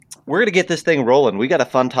we're going to get this thing rolling. We got a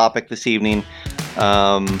fun topic this evening.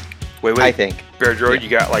 Wait. I think. Bear Droid, you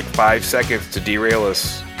got like 5 seconds to derail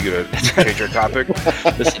us. You going to change our topic?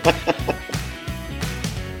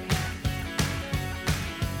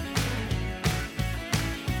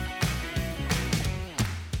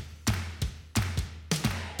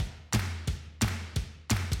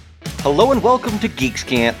 Hello and welcome to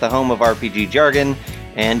Geekscant, the home of RPG jargon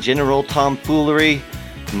and general tomfoolery.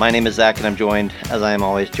 My name is Zach, and I'm joined, as I am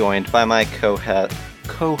always joined, by my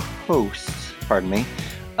co-hosts. Pardon me.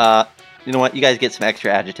 You know what? You guys get some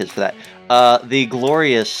extra adjectives for that. The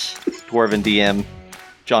glorious Dwarven DM,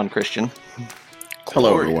 John Christian.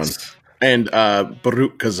 Hello, everyone. And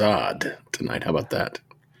Baruch Kazad tonight. How about that?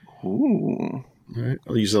 Ooh. All right.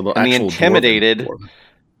 I'll use a little And the actual intimidated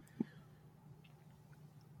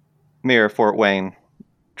Mayor of Fort Wayne,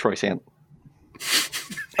 Troy Sant.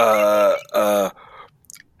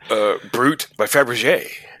 Brute by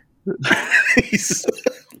Fabergé.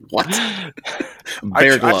 What?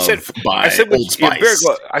 Bear Glove by Old Spice. Bear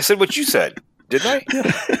Glove. I said what you said, didn't I?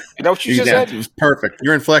 You know what you just said? It was perfect.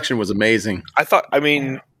 Your inflection was amazing.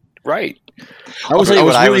 Right. I was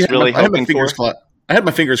really hoping for. I had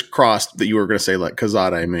my fingers crossed that you were going to say like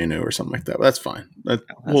Kazada Menu or something like that. But that's fine.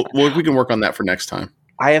 We can work on that for next time.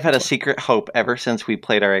 I have had a secret hope ever since we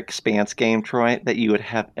played our Expanse game, Troy, that you would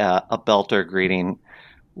have a Belter greeting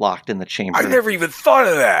locked in the chamber. I never even thought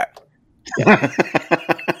of that.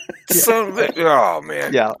 Oh,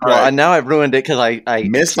 man. Yeah. Well, and now I've ruined it because I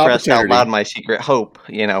expressed out loud my secret hope.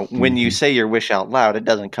 You know, when you say your wish out loud, it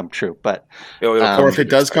doesn't come true. But or if it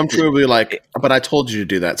does come true, it'll be like, but I told you to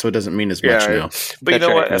do that, so it doesn't mean as much now. But you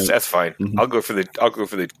know what? That's fine. Mm-hmm. I'll go for the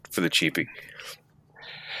cheapie.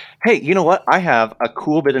 Hey, you know what? I have a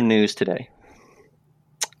cool bit of news today.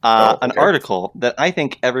 An article that I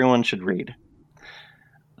think everyone should read.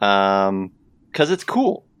 Because it's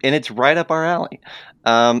cool, and it's right up our alley.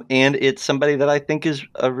 And it's somebody that I think is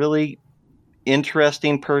a really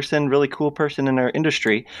interesting person, really cool person in our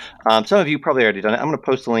industry. Some of you probably already done it. I'm going to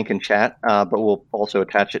post a link in chat, but we'll also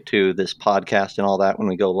attach it to this podcast and all that when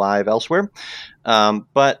we go live elsewhere.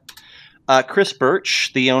 But Chris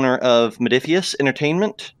Birch, the owner of Modifius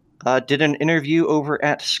Entertainment, did an interview over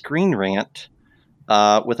at Screen Rant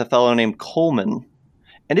with a fellow named Coleman,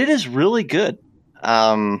 and it is really good.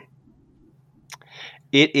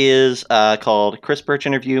 It is called Chris Birch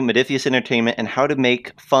Interview, Modifius Entertainment, and How to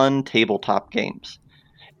Make Fun Tabletop Games.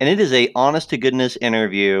 And it is a honest-to-goodness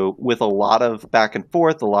interview with a lot of back and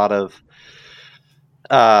forth, a lot of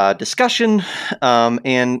discussion,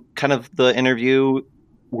 and kind of the interview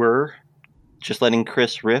were just letting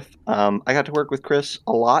Chris riff. I got to work with Chris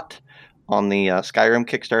a lot on the Skyrim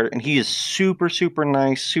Kickstarter, and he is super, super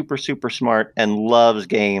nice, super, super smart, and loves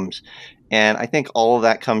games. And I think all of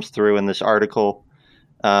that comes through in this article.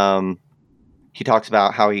 He talks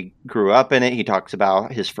about how he grew up in it. He talks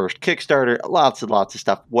about his first Kickstarter, lots and lots of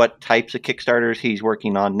stuff, what types of Kickstarters he's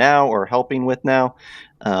working on now or helping with now.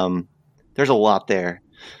 There's a lot there.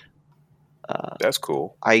 That's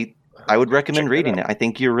cool. I would recommend reading it. I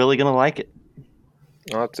think you're really going to like it.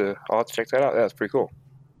 I'll have to check that out. That's pretty cool.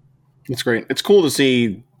 It's great. It's cool to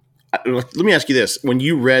see. Let me ask you this. When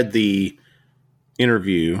you read the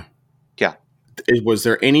interview, was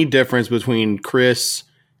there any difference between Chris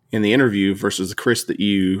in the interview versus the Chris that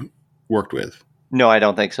you worked with? No, I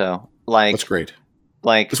don't think so. That's great.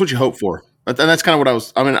 That's what you hope for. And that's kind of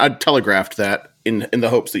what I telegraphed that in the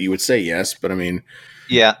hopes that you would say yes, but I mean.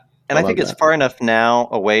 Yeah. And I think it's far enough now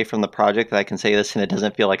away from the project that I can say this and it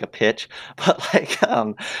doesn't feel like a pitch. But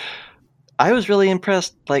I was really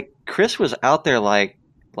impressed. Like Chris was out there like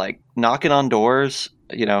knocking on doors,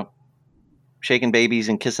 you know, shaking babies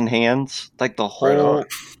and kissing hands. Like the whole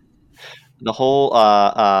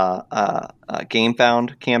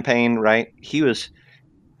GameFound campaign, right? He was.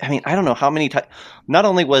 I mean, I don't know how many times. Not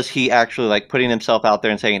only was he actually like putting himself out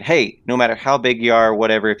there and saying, hey, no matter how big you are,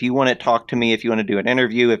 whatever, if you want to talk to me, if you want to do an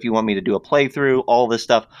interview, if you want me to do a playthrough, all this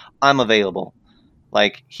stuff, I'm available.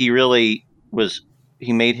 Like he really was,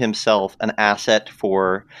 he made himself an asset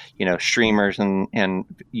for, you know, streamers and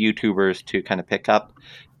YouTubers to kind of pick up.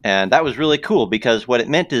 And that was really cool because what it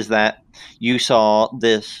meant is that you saw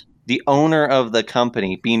the owner of the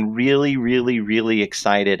company being really, really, really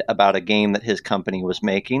excited about a game that his company was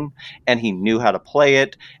making, and he knew how to play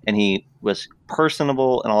it, and he was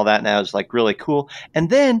personable and all that, and that was like really cool. And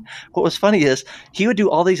then what was funny is he would do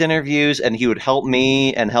all these interviews, and he would help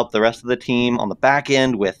me and help the rest of the team on the back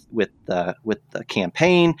end with the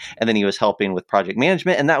campaign, and then he was helping with project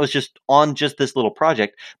management, and that was just on just this little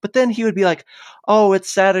project. But then he would be like, oh, it's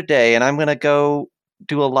Saturday, and I'm going to go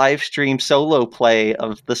do a live stream solo play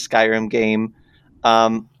of the Skyrim game.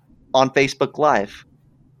 on Facebook Live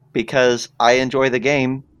because I enjoy the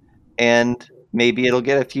game and maybe it'll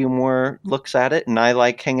get a few more looks at it. And I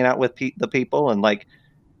like hanging out with the people, and like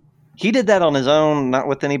he did that on his own, not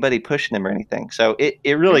with anybody pushing him or anything. So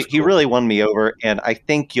he really won me over. And I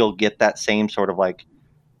think you'll get that same sort of like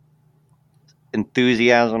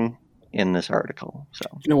enthusiasm in this article. So,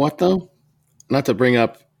 you know what though? Not to bring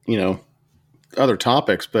up, other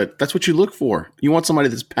topics, but that's what you look for. You want somebody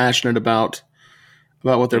that's passionate about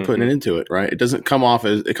what they're putting into it, right? It comes off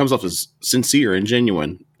as sincere and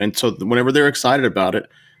genuine. And so whenever they're excited about it,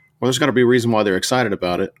 well, there's got to be a reason why they're excited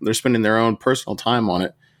about it. They're spending their own personal time on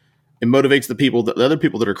it. It motivates the other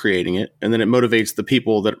people that are creating it. And then it motivates the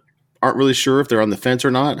people that aren't really sure if they're on the fence or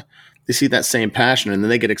not. They see that same passion and then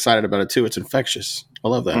they get excited about it too. It's infectious. I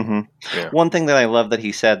love that. Mm-hmm. Yeah. One thing that I love that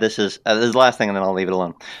he said, this is the last thing and then I'll leave it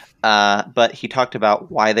alone. But he talked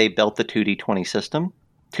about why they built the 2D20 system.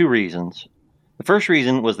 2 reasons. The first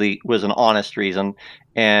reason was an honest reason,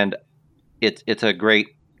 and it was a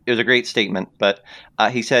great statement. But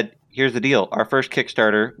he said, "Here's the deal: our first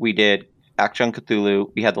Kickstarter, we did Action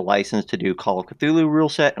Cthulhu. We had the license to do Call of Cthulhu rule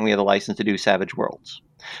set, and we had the license to do Savage Worlds.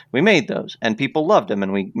 We made those, and people loved them,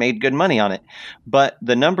 and we made good money on it. But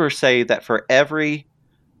the numbers say that for every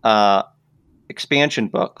expansion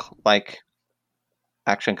book like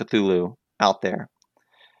Action Cthulhu out there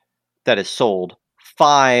that is sold,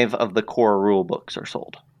 5 of the core rule books are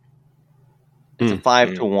sold. It's a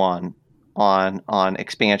 5 to 1 on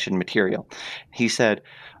expansion material." He said,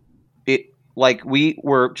 we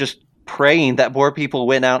were just praying that more people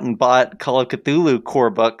went out and bought Call of Cthulhu core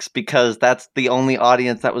books because that's the only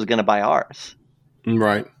audience that was going to buy ours.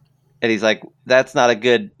 Right. And he's like, that's not a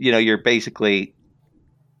good, you're basically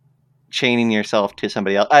chaining yourself to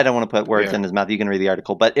somebody else. I don't want to put words in his mouth. You can read the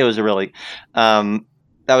article, but it was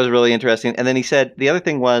that was really interesting. And then he said the other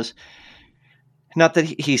thing was, not that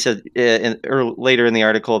he said later in the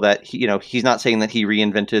article that he's not saying that he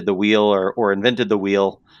reinvented the wheel or invented the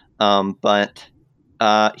wheel, but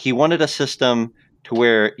he wanted a system to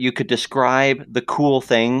where you could describe the cool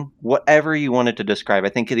thing, whatever you wanted to describe. I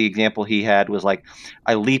think the example he had was like,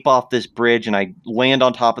 I leap off this bridge and I land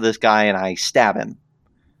on top of this guy and I stab him.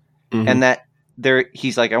 Mm-hmm. And that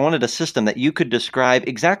he's like, I wanted a system that you could describe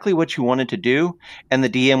exactly what you wanted to do, and the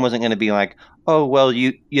DM wasn't going to be like, oh, well,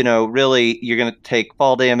 really, you're going to take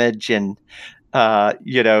fall damage, and then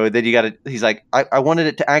you got to. He's like, I wanted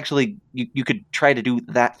it to actually, you could try to do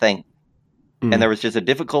that thing, and there was just a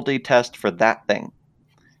difficulty test for that thing.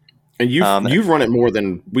 And you've run it more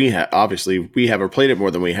than we have. Obviously, we have or played it more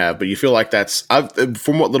than we have, but you feel like that's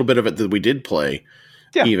from what little bit of it that we did play,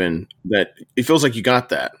 even that it feels like you got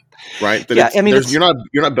that. Right. That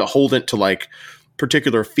you're not beholden to like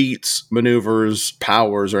particular feats, maneuvers,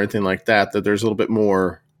 powers, or anything like that. That there's a little bit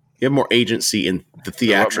more. You have more agency in the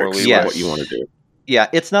theatrics of what you want to do. Yeah,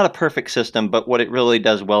 it's not a perfect system, but what it really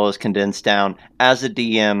does well is condense down. As a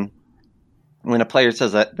DM, when a player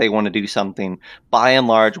says that they want to do something, by and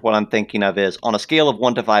large, what I'm thinking of is on a scale of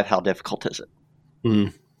 1 to 5, how difficult is it?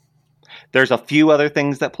 Mm. There's a few other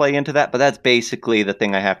things that play into that, but that's basically the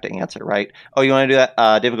thing I have to answer, right? Oh, you want to do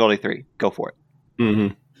that? Difficulty 3. Go for it.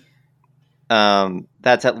 Mm-hmm.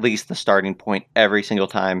 That's at least the starting point every single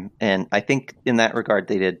time, and I think in that regard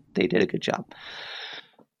they did a good job.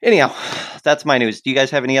 Anyhow, that's my news. Do you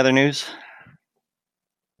guys have any other news?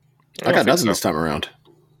 I got nothing this time around.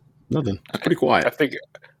 Nothing. It's pretty quiet.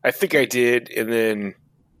 I think I did, and then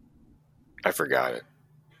I forgot it.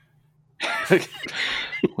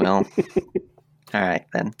 Well, all right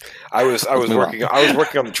then. I was working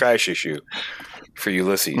on the trash issue for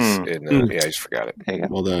Ulysses, and I just forgot it. There you go.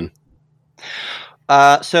 Well done.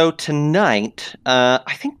 So tonight,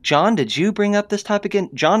 I think John, did you bring up this topic again?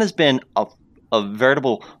 John has been a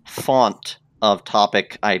veritable font of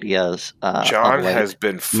topic ideas. John has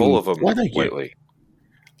been full of them lately.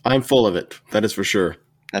 I'm full of it. That is for sure.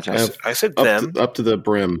 That's right. I said them up to the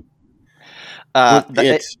brim.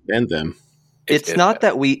 And them. It's not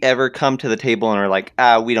that we ever come to the table and are like,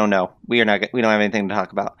 we don't know. We don't have anything to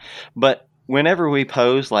talk about. But whenever we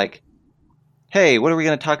pose like, hey, what are we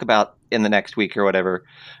going to talk about in the next week or whatever?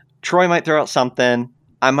 Troy might throw out something.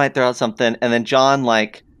 I might throw out something. And then John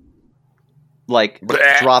like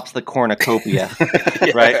drops the cornucopia,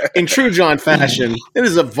 right? In true John fashion, it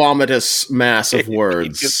is a vomitous mass of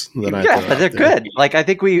words that I but they're good. Like I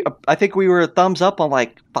think we were thumbs up on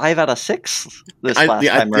like 5 out of 6 this last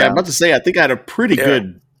time around. I'm about to say I think I had a pretty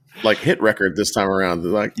good like hit record this time around.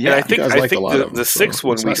 Like I think the 6th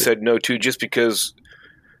one we said no to just because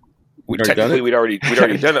we'd already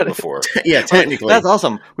done it before. Yeah, technically that's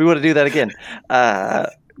awesome. We want to do that again.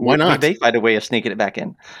 Why not? We may find a way of sneaking it back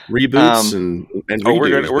in. Reboots and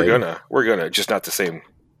redos, we're gonna just not the same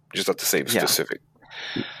specific.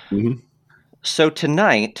 Mm-hmm. So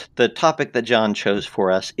tonight, the topic that John chose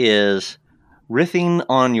for us is riffing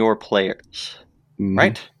on your players,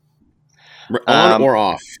 right? On or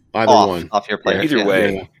off, either one. Off your players. Either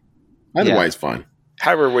way. Either way is fine.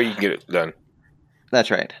 However way you can get it done. That's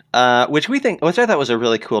right. Which I thought was a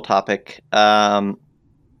really cool topic.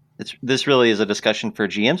 This really is a discussion for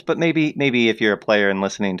GMs, but maybe if you're a player and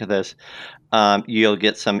listening to this, you'll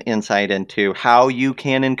get some insight into how you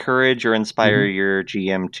can encourage or inspire your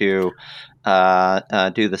GM to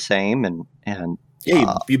do the same. And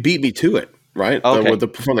you beat me to it, right? Okay.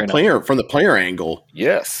 From the player angle.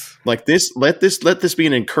 Yes. Like this, let this be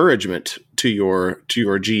an encouragement to your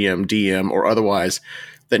GM, DM, or otherwise.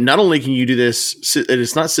 That not only can you do this,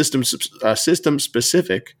 it's not system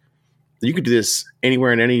specific. You could do this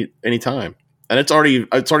anywhere and any time, and it's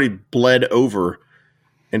already bled over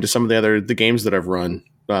into some of the games that I've run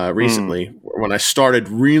recently. When I started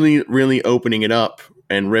really opening it up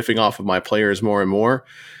and riffing off of my players more and more,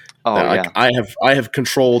 I have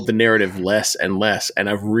controlled the narrative less and less, and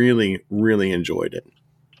I've really enjoyed it.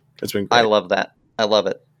 It's been great. I love that. I love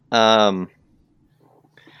it. I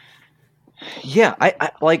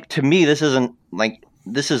like, to me, this isn't like,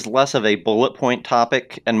 this is less of a bullet point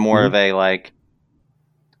topic and more of a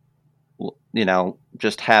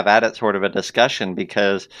just have at it sort of a discussion,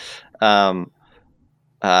 because as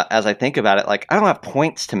I think about it, like, I don't have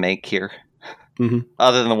points to make here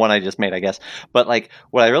other than the one I just made, I guess. But like,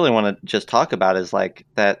 what I really want to just talk about is like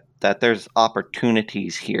that there's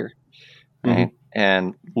opportunities here, right?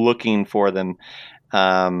 And looking for them.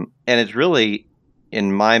 And it's really,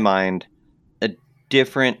 in my mind, a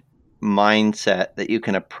different mindset that you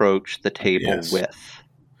can approach the table with.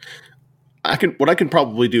 What I can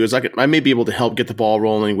probably do is I may be able to help get the ball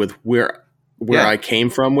rolling with where I came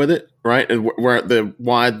from with it, right? And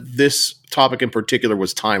why this topic in particular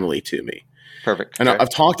was timely to me. Perfect. And I've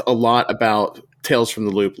talked a lot about Tales from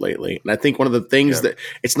the Loop lately, and I think one of the things that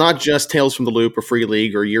it's not just Tales from the Loop or Free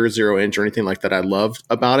League or Year Zero Inch or anything like that I loved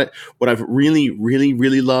about it. What I've really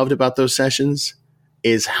loved about those sessions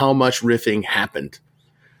is how much riffing happened.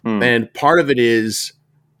 And part of it is,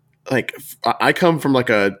 like, I come from like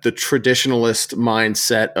the traditionalist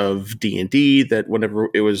mindset of D&D, that whenever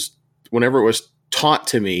it was taught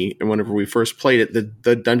to me and whenever we first played it,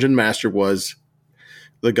 the dungeon master was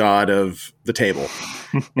the god of the table.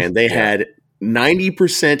 And they had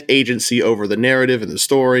 90% agency over the narrative and the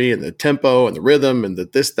story and the tempo and the rhythm and the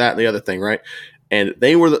this, that, and the other thing, right? And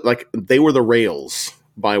they were the rails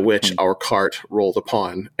by which our cart rolled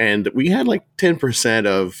upon. And we had like 10%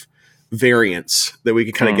 of variance that we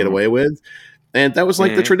could kind of get away with. And that was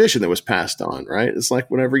like the tradition that was passed on, right? It's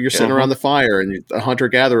like whenever you're sitting around the fire and the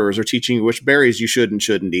hunter-gatherers are teaching you which berries you should and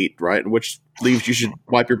shouldn't eat, right? And which leaves you should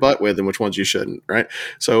wipe your butt with and which ones you shouldn't, right?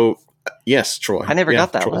 So, yes, Troy. I never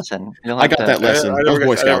got that lesson. I got that lesson. Those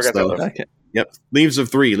Boy Scouts, though. Okay. Yep. Leaves of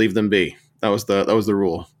 3, leave them be. That was the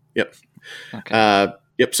rule. Yep. Okay.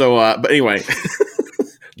 Yep. So, but anyway,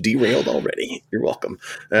 derailed already. You're welcome.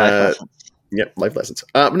 Yep, life lessons.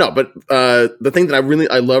 No, but the thing that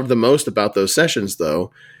I loved the most about those sessions,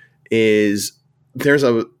 though, is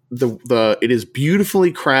it is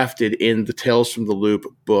beautifully crafted in the Tales from the Loop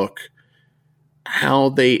book how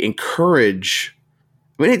they encourage.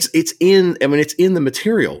 I mean, it's in the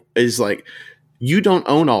material. It's like, you don't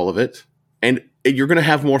own all of it, and you're going to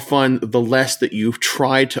have more fun the less that you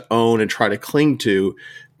try to own and try to cling to.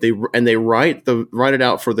 They write it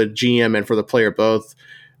out for the GM and for the player both.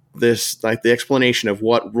 This, like, the explanation of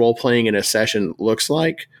what role playing in a session looks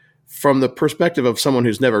like from the perspective of someone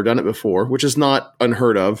who's never done it before, which is not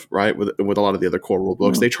unheard of, right? With a lot of the other core rule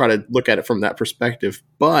books, they try to look at it from that perspective,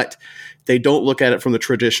 but they don't look at it from the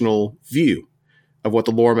traditional view of what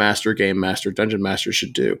the lore master, game master, dungeon master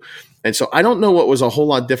should do. And so I don't know what was a whole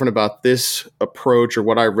lot different about this approach or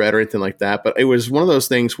what I read or anything like that, but it was one of those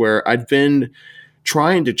things where I'd been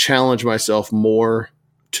trying to challenge myself more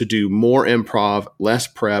to do more improv, less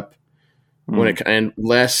prep, and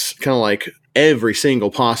less kind of like every single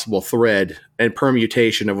possible thread and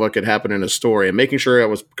permutation of what could happen in a story, and making sure I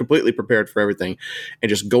was completely prepared for everything, and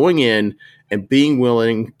just going in and being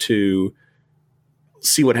willing to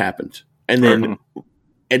see what happened, and then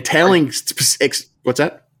and telling what's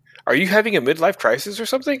that? Are you having a midlife crisis or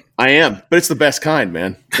something? I am, but it's the best kind,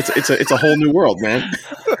 man. It's a whole new world, man.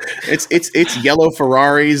 It's yellow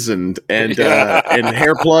Ferraris and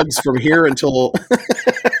hair plugs from here until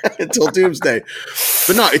until doomsday.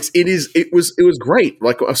 But no, it was great.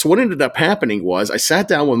 Like, so what ended up happening was I sat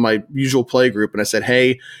down with my usual play group and I said,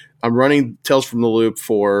 hey, I'm running Tales from the Loop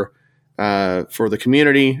for the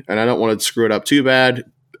community, and I don't want to screw it up too bad.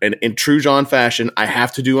 And in true John fashion, I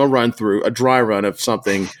have to do a run through, a dry run of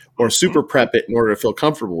something, or super prep it in order to feel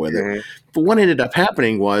comfortable with it. But what ended up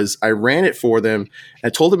happening was I ran it for them. I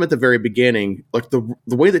told them at the very beginning, like the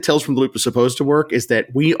way that Tales from the Loop is supposed to work is that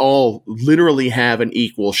we all literally have an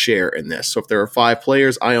equal share in this. So if there are 5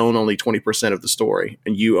 players, I own only 20% of the story,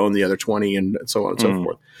 and you own the other 20, and so on and so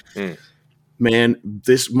forth. Man,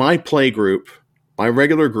 my play group, my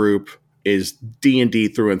regular group is D&D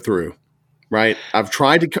through and through. Right. I've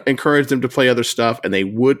tried to encourage them to play other stuff, and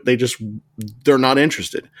they're not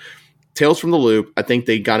interested. Tales from the Loop, I think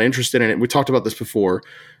they got interested in it. We talked about this before.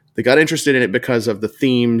 They got interested in it because of the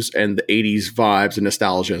themes and the 80s vibes and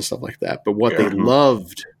nostalgia and stuff like that. But what they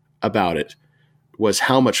loved about it was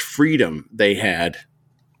how much freedom they had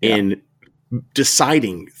in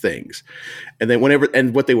deciding things. And then what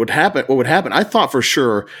would happen, I thought for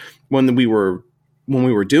sure when we were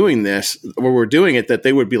doing this, when we were doing it, that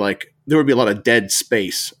there would be a lot of dead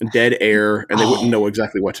space and dead air, and they wouldn't know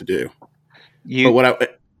exactly what to do.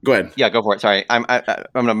 Go ahead. Yeah, go for it. Sorry, I'm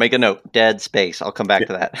going to make a note. Dead space. I'll come back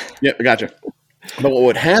to that. Yeah, I gotcha. But what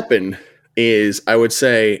would happen is I would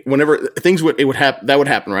say whenever that would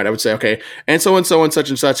happen, right? I would say, okay, and so and such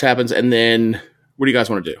and such happens, and then what do you guys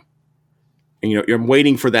want to do? And you're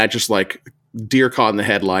waiting for that, just like deer caught in the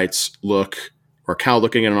headlights look, or a cow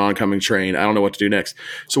looking at an oncoming train. I don't know what to do next.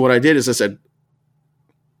 So what I did is I said,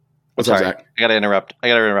 "What's up, Zach? I got to interrupt.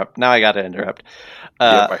 Now I got to interrupt."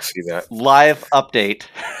 Yep, I see that. Live update.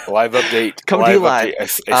 Come to you live. I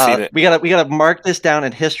seen it. We gotta mark this down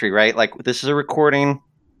in history, right? Like, this is a recording.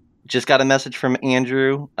 Just got a message from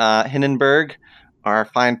Andrew Hindenburg, our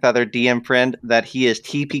fine feathered DM friend, that he is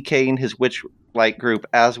TPKing his Witchlight group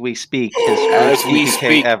as we speak. His first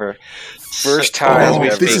TPK ever. First time.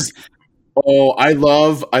 I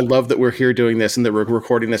love that we're here doing this and that we're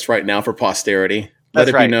recording this right now for posterity. Let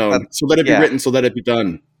it be known. So let it be written. So let it be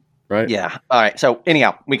done. Right. Yeah. All right. So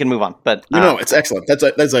anyhow, we can move on. But it's excellent. That's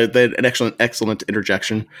an excellent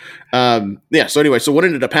interjection. So anyway, so what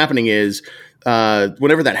ended up happening is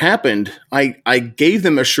whenever that happened, I gave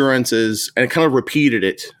them assurances and kind of repeated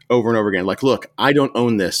it over and over again. Like, look, I don't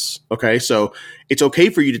own this. Okay, so it's okay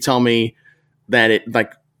for you to tell me that it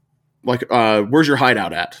where's your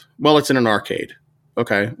hideout at? Well, it's in an arcade.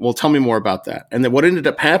 Okay. Well, tell me more about that. And then what ended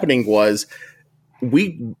up happening was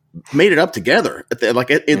we made it up together.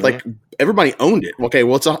 Like everybody owned it. Okay,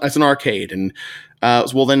 well, it's an arcade, and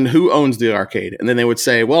well, then who owns the arcade? And then they would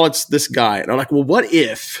say, well, it's this guy. And I'm like, well, what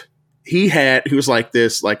if he was like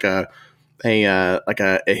this, like a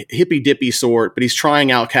hippy dippy sort, but he's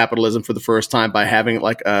trying out capitalism for the first time by having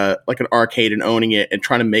like an arcade and owning it and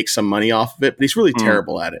trying to make some money off of it, but he's really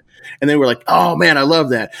terrible at it. And then we're like, oh man, I love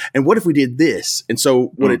that. And what if we did this? And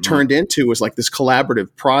so what it turned into was like this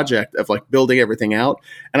collaborative project of like building everything out.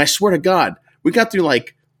 And I swear to God, we got through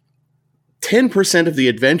like 10% of the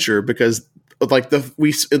adventure because like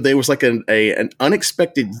there was like an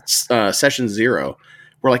unexpected session 0.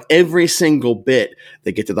 Where like every single bit,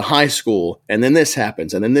 they get to the high school, and then this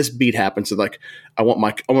happens, and then this beat happens. So like, I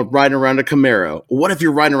want riding around a Camaro. What if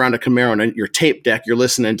you're riding around a Camaro and on your tape deck you're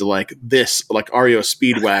listening to like this, like REO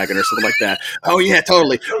Speedwagon or something like that? Oh yeah,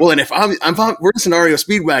 totally. Well, and if we're listening to REO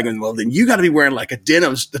Speedwagon, well then you got to be wearing like a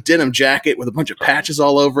denim jacket with a bunch of patches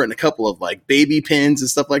all over it and a couple of like baby pins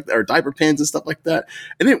and stuff like that, or diaper pins and stuff like that.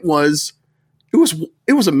 And it was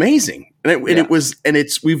amazing,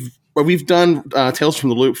 We've done Tales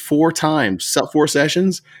from the Loop 4 times, 4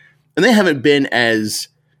 sessions, and they haven't been as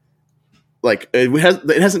like it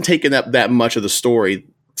hasn't taken up that much of the story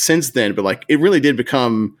since then. But like it really did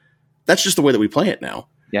become that's just the way that we play it now.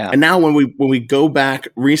 Yeah. And now when we go back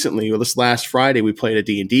recently, or this last Friday, we played a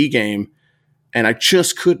D&D game, and I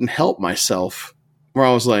just couldn't help myself. Where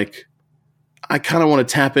I was like, I kind of want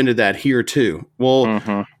to tap into that here too.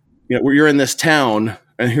 Well, you're in this town.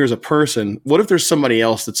 And here's a person. What if there's somebody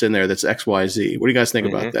else that's in there that's XYZ? What do you guys think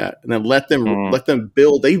about that? And then let them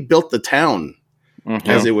build. They built the town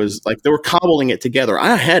as it was like they were cobbling it together.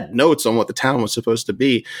 I had notes on what the town was supposed to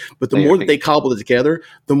be, but the more that they cobbled it together,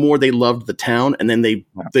 the more they loved the town. And then the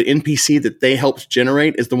NPC that they helped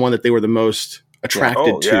generate is the one that they were the most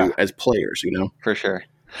attracted to as players. For sure.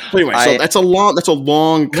 But anyway, so that's a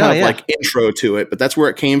long kind of like intro to it, but that's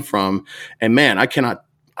where it came from. And man, I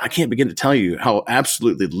can't begin to tell you how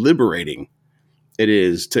absolutely liberating it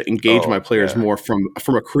is to engage my players more from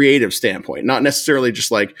a creative standpoint, not necessarily just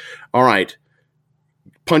like, all right,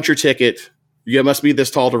 punch your ticket. You must be this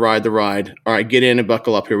tall to ride the ride. All right, get in and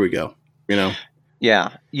buckle up. Here we go.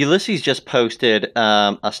 Yeah. Ulysses just posted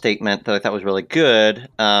a statement that I thought was really good.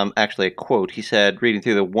 Actually, a quote. He said, reading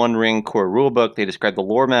through the One Ring core rulebook, they described the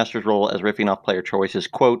lore master's role as riffing off player choices.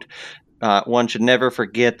 Quote, one should never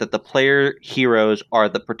forget that the player heroes are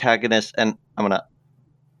the protagonists, and I'm going to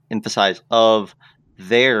emphasize, of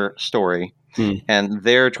their story. And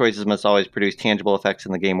their choices must always produce tangible effects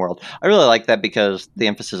in the game world. I really like that because the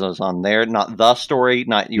emphasis is on their, not the story,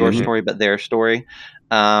 not your story, but their story.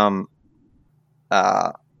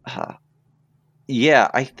 Yeah,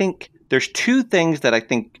 I think there's two things that I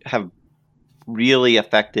think have really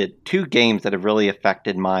affected, two games that have really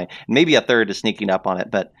affected my, maybe a third is sneaking up on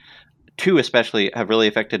it, but two especially have really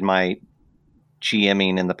affected my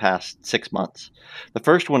GMing in the past 6 months. The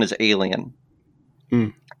first one is Alien.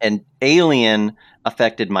 And Alien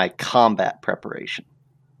affected my combat preparation.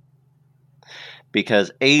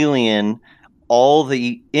 Because Alien, all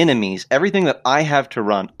the enemies, everything that I have to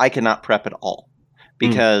run, I cannot prep at all.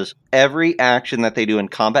 Because every action that they do in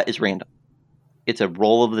combat is random. It's a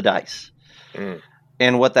roll of the dice.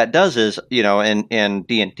 And what that does is, in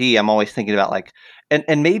D&D, I'm always thinking about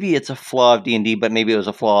and maybe it's a flaw of D&D, but maybe it was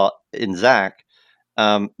a flaw in Zach,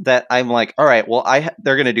 that I'm like, all right, well,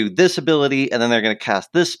 they're going to do this ability, and then they're going to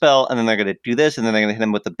cast this spell, and then they're going to do this, and then they're going to hit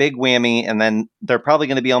them with the big whammy, and then they're probably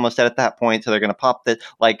going to be almost dead at that point, so they're going to pop this.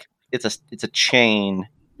 It's a chain,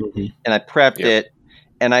 and I prepped it,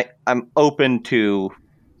 and I'm open to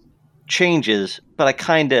changes, but I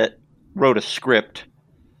kind of wrote a script,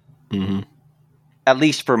 at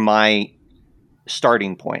least for my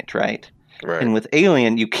starting point, right? And with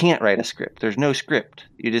Alien, you can't write a script. There's no script.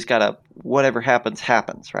 You just gotta, whatever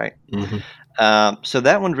happens, right? So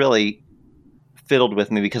that one really fiddled with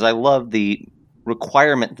me because I love the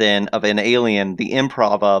requirement then of an Alien, the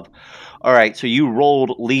improv of, all right, so you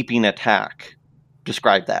rolled leaping attack.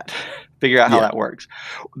 Describe that. Figure out how that works.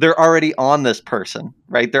 They're already on this person,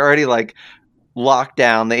 right? They're already locked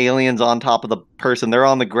down. The alien's on top of the person. They're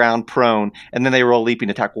on the ground prone, and then they roll leaping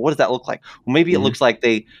attack. Well, what does that look like? Well, maybe it looks like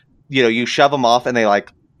they, you shove them off, and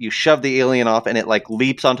you shove the alien off, and it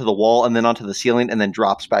leaps onto the wall and then onto the ceiling and then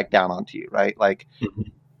drops back down onto you, right?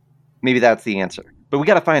 Maybe that's the answer. But we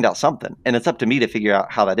got to find out something, and it's up to me to figure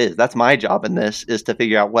out how that is. That's my job in this, is to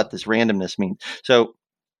figure out what this randomness means. So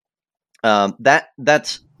that's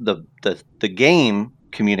the game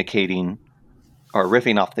communicating or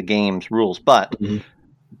riffing off the game's rules. But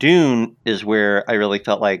Dune is where I really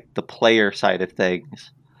felt like the player side of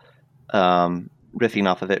things, riffing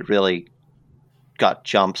off of it, really got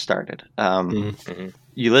jump started.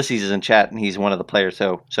 Ulysses is in chat, and he's one of the players.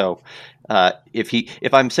 So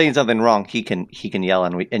if I'm saying something wrong, he can yell,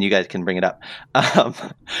 and you guys can bring it up.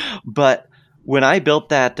 But when I built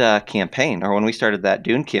that campaign, or when we started that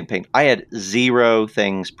Dune campaign, I had 0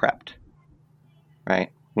 things prepped.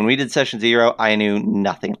 Right. When we did session 0, I knew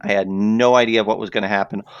nothing. I had no idea what was going to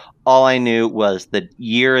happen. All I knew was the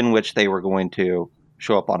year in which they were going to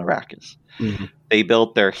show up on Arrakis. They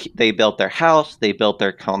built their house. They built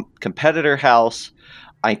their competitor house.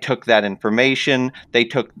 I took that information. They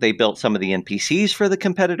built some of the NPCs for the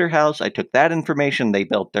competitor house. I took that information. They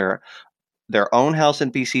built their own house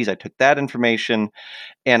NPCs. I took that information,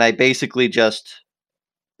 and I basically just,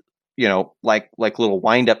 like little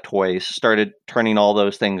wind-up toys, started turning all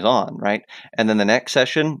those things on, right? And then the next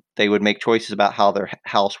session, they would make choices about how their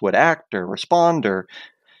house would act or respond, or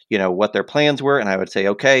what their plans were. And I would say,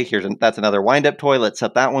 okay, that's another wind-up toy. Let's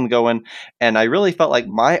set that one going. And I really felt like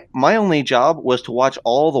my only job was to watch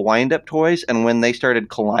all the wind-up toys, and when they started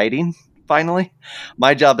colliding, finally,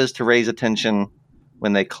 my job is to raise attention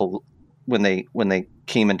when they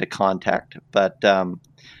came into contact. But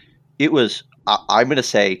it was, I'm going to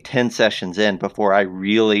say, 10 sessions in before I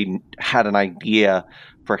really had an idea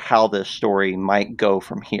for how this story might go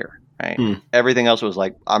from here. Right. Everything else was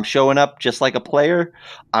like, I'm showing up just like a player.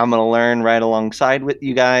 I'm going to learn right alongside with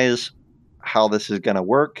you guys how this is going to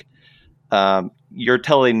work. You're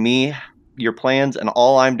telling me your plans, and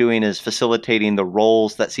all I'm doing is facilitating the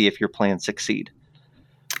rolls that see if your plans succeed.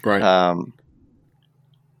 Right.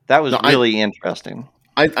 That was really interesting.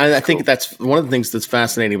 I think that's one of the things that's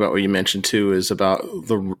fascinating about what you mentioned too, is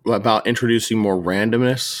about introducing more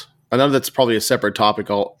randomness. I know that's probably a separate topic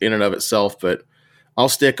all in and of itself, but I'll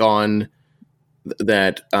stick on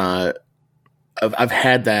that. I've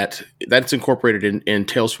had that's incorporated in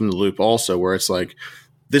Tales from the Loop also, where it's like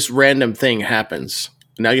this random thing happens.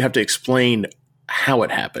 Now you have to explain how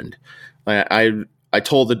it happened. I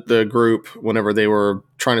told the group whenever they were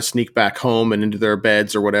trying to sneak back home and into their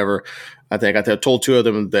beds or whatever, I told 2 of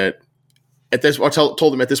them that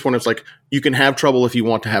told them at this point, it's like, you can have trouble if you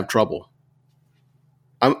want to have trouble.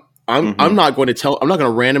 I'm not going to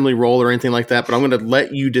randomly roll or anything like that, but I'm going to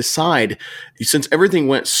let you decide, since everything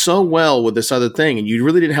went so well with this other thing and you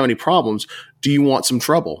really didn't have any problems, do you want some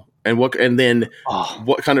trouble? And what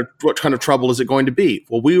kind of trouble is it going to be?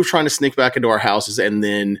 Well, we were trying to sneak back into our houses and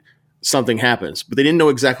then something happens, but they didn't know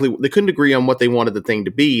exactly, they couldn't agree on what they wanted the thing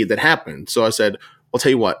to be that happened. So I said, I'll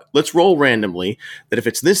tell you what, let's roll randomly that if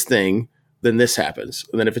it's this thing, then this happens.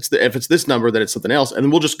 And then if it's this number, then it's something else. And then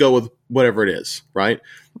we'll just go with whatever it is, right?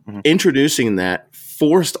 Mm-hmm. Introducing that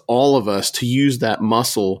forced all of us to use that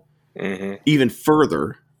muscle even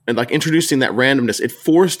further. And like introducing that randomness, it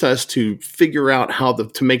forced us to figure out how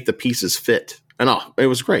to make the pieces fit. And it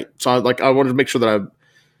was great. So I wanted to make sure that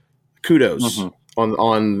kudos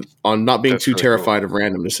on not being too terrified of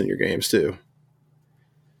randomness in your games too.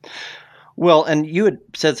 Well, and you had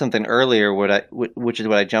said something earlier, which is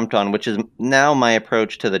what I jumped on, which is now my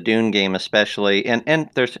approach to the Dune game, especially. And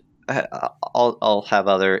there's, I'll have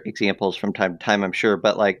other examples from time to time, I'm sure,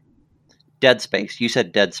 but like Dead Space. You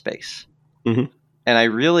said Dead Space, and I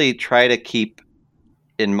really try to keep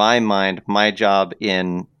in my mind my job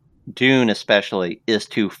in Dune, especially, is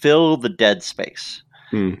to fill the dead space.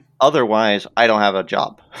 Otherwise, I don't have a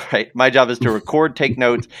job. Right? My job is to record, take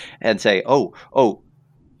notes, and say,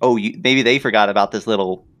 maybe they forgot about this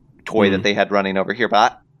little toy that they had running over here,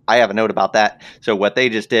 but I have a note about that. So what they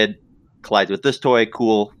just did collides with this toy.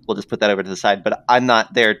 Cool. We'll just put that over to the side. But I'm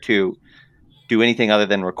not there to do anything other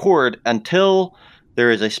than record until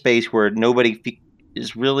there is a space where nobody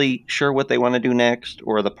is really sure what they want to do next,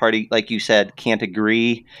 or the party, like you said, can't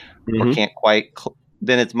agree or can't quite.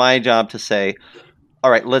 Then it's my job to say, all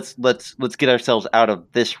right, let's get ourselves out of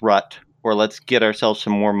this rut. Or let's get ourselves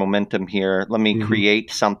some more momentum here. Let me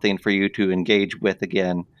create something for you to engage with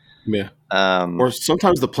again. Yeah. Or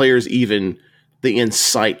sometimes the players they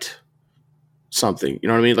incite something. You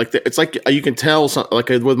know what I mean? Like it's like you can tell. Like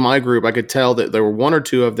with my group, I could tell that there were one or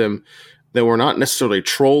two of them that were not necessarily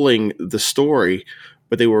trolling the story,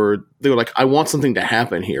 but they were like, I want something to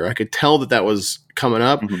happen here. I could tell that was coming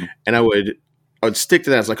up, and I would stick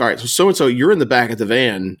to that. It's like, all right, so and so, you're in the back of the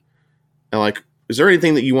van, and like, is there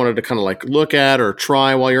anything that you wanted to kind of like look at or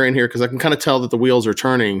try while you're in here? Because I can kind of tell that the wheels are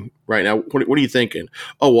turning right now. What are you thinking?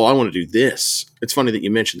 Oh, well, I want to do this. It's funny that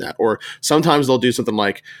you mentioned that. Or sometimes they'll do something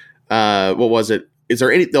like, what was it?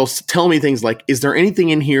 They'll tell me things like, is there anything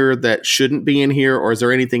in here that shouldn't be in here? Or is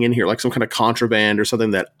there anything in here, like some kind of contraband or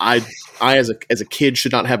something that I as a kid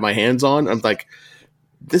should not have my hands on? I'm like,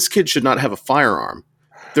 this kid should not have a firearm.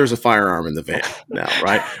 There's a firearm in the van now,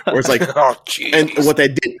 right? Where it's like, and what they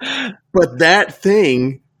did, but that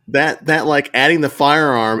thing, that like adding the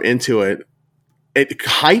firearm into it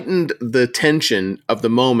heightened the tension of the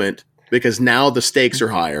moment because now the stakes are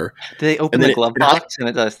higher. Do they open the glove box and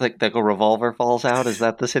it does like a revolver falls out? Is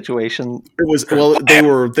that the situation? It was, they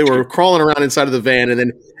were crawling around inside of the van, and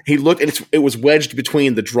then he looked, and it was wedged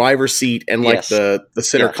between the driver's seat and like the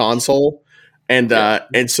center console.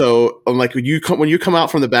 And so I'm like, when you come out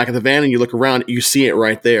from the back of the van and you look around, you see it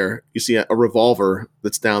right there. You see a revolver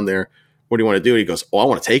that's down there. What do you want to do? And he goes, oh, I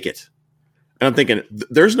want to take it. And I'm thinking,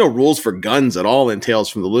 there's no rules for guns at all in Tales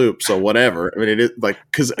from the Loop. So whatever. I mean, it is like,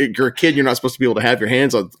 because you're a kid, you're not supposed to be able to have your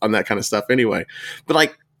hands on that kind of stuff anyway. But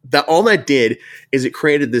like that, all that did is it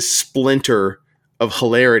created this splinter of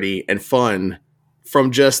hilarity and fun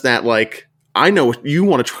from just that, like, I know you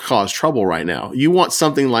want to cause trouble right now. You want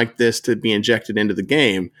something like this to be injected into the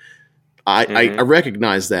game. I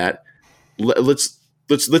recognize that. Let's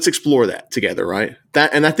explore that together, right?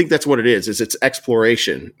 And I think that's what it is. It's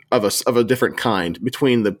exploration of a different kind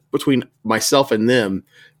between myself and them.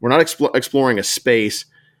 We're not exploring a space.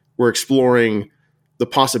 We're exploring the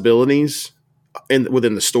possibilities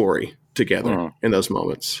within the story together in those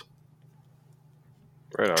moments.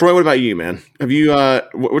 Right. Troy, what about you, man? Have you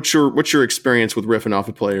what's your experience with riffing off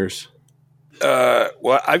of players?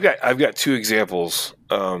 Well, I've got two examples,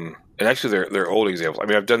 and actually they're old examples. I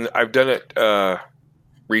mean, I've done it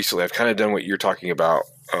recently. I've kind of done what you're talking about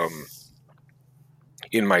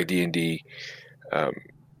in my D&D,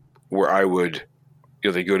 where I would,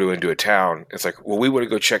 they go into a town. It's like, well, we want to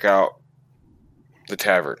go check out the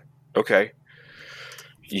tavern. Okay,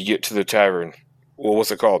 you get to the tavern. Well,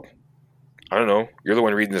 what's it called? I don't know. You're the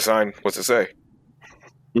one reading the sign. What's it say?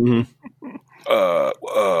 What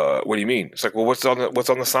do you mean? It's like, well, what's on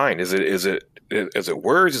the sign? Is it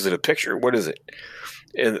words? Is it a picture? What is it?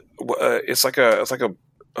 And it's like a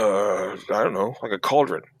I don't know, like a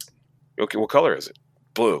cauldron. Okay, what color is it?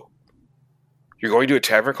 Blue. You're going to a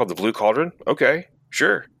tavern called the Blue Cauldron? Okay,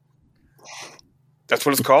 sure. That's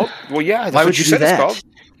what it's called? Well, yeah. That's why would you do that? It's called.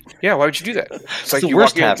 Yeah, why would you do that? It's like you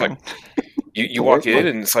walk in. It's like, you walk in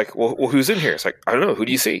and it's like, well, who's in here? It's like, I don't know. Who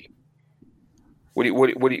do you see? What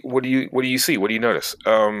do you see? What do you notice?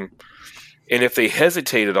 And if they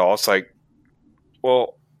hesitate at all, it's like,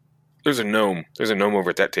 well, there's a gnome. There's a gnome over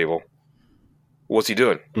at that table. What's he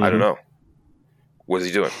doing? I don't know. What is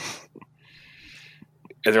he doing?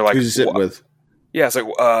 And they're like, who's he sit with? Yeah, it's like,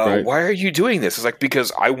 Right. why are you doing this? It's like,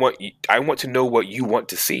 because I want to know what you want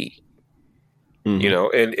to see, you know,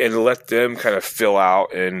 and let them kind of fill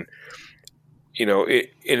out, and you know,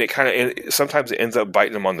 sometimes it ends up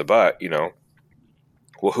biting them on the butt, you know.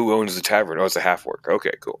 Well, who owns the tavern? Oh, it's a half orc.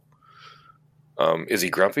 Okay, cool. Is he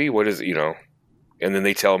grumpy? What is it, you know? And then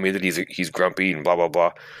they tell me that he's grumpy and blah blah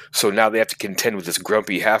blah. So now they have to contend with this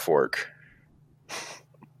grumpy half orc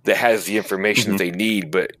that has the information that they need.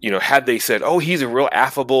 But, you know, had they said, oh, he's a real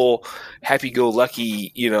affable,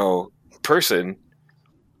 happy-go-lucky, you know, person,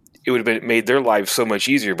 it would have made their lives so much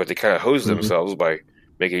easier, but they kind of hosed themselves by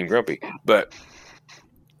making him grumpy. But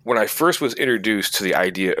when I first was introduced to the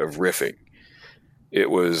idea of riffing, it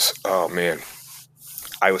was, oh, man,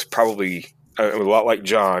 I was probably a lot like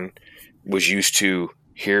John was used to,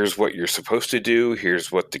 here's what you're supposed to do,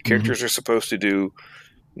 here's what the characters are supposed to do.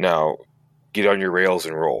 Now, get on your rails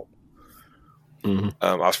and roll.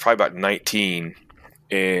 I was probably about 19,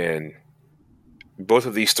 and both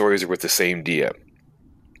of these stories are with the same DM.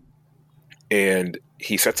 And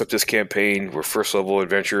he sets up this campaign. We're first level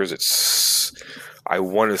adventurers. I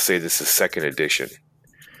want to say this is second edition.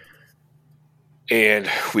 And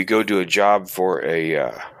we go do a job for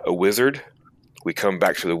a wizard. We come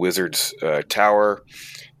back to the wizard's tower,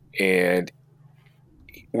 and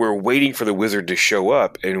we're waiting for the wizard to show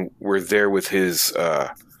up, and we're there with his, I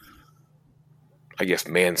guess,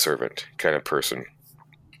 manservant kind of person.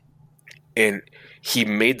 And he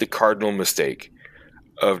made the cardinal mistake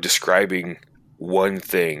of describing one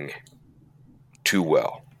thing too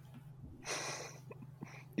well.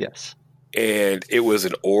 Yes. And it was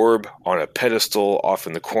an orb on a pedestal off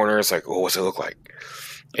in the corner. It's like, oh, what's it look like?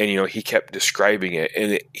 And, you know, he kept describing it,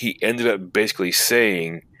 and he ended up basically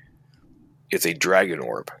saying it's a dragon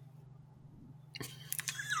orb.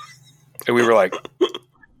 And we were like,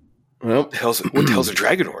 well, what the hell's a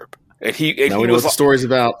dragon orb? And he know what the story's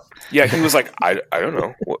about. Yeah, he was like, I don't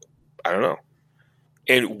know. I don't know.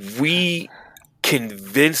 And we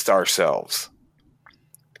convinced ourselves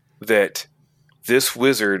that this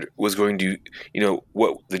wizard was going to, you know,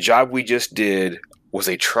 what the job we just did was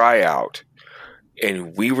a tryout,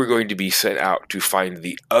 and we were going to be sent out to find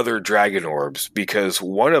the other dragon orbs because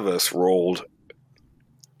one of us rolled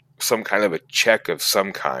some kind of a check of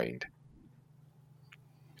some kind,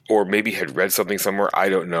 or maybe had read something somewhere, I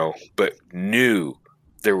don't know, but knew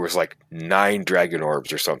there was like 9 dragon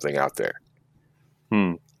orbs or something out there.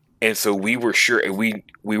 And so we were sure, and we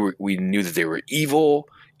knew that they were evil,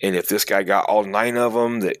 and if this guy got all 9 of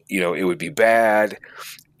them, that, you know, it would be bad.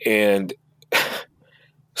 And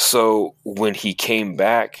so when he came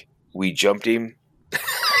back, we jumped him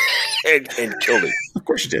and killed him. Of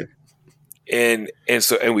course you did. And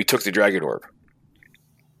we took the dragon orb,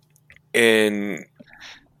 and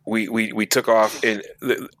we took off. And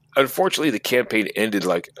unfortunately, the campaign ended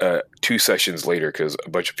like 2 sessions later because a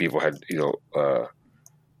bunch of people had, you know,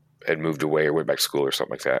 had moved away or went back to school or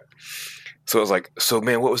something like that. So it was like, so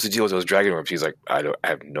man, what was the deal with those dragon orbs? He's like, I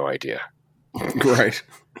have no idea. Right.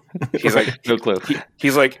 He's like, no clue.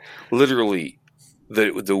 He's like, literally,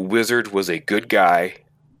 the wizard was a good guy.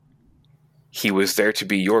 He was there to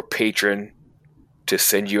be your patron, to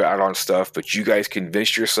send you out on stuff, but you guys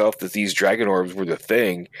convinced yourself that these dragon orbs were the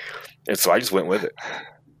thing, and so I just went with it.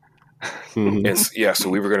 And so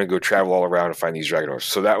we were going to go travel all around and find these dragon orbs.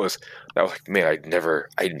 So that was like, man, I never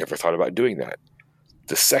thought about doing that.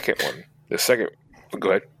 The second, go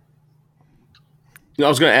ahead. I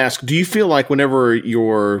was going to ask, do you feel like when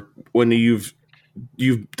you've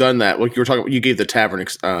done that, like you were talking, you gave the tavern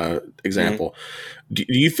example. Do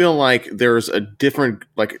you feel like there's a different,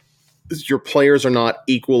 like your players are not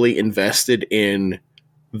equally invested in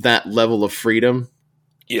that level of freedom?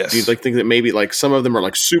 Yes. Do you like think that maybe like some of them are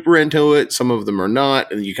like super into it, some of them are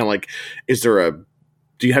not, and you kind of like,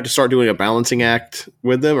 do you have to start doing a balancing act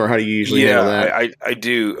with them, or how do you usually handle that? I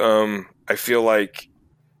do. I feel like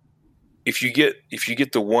if you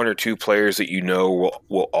get the 1 or 2 players that you know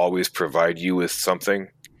will always provide you with something,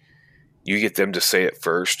 you get them to say it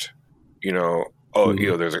first. You know, you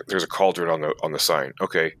know, there's a cauldron on the sign.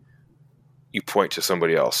 Okay, you point to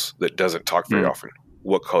somebody else that doesn't talk very often.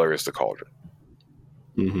 What color is the cauldron?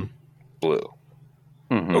 Blue.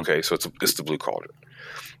 Okay, so it's the blue cauldron.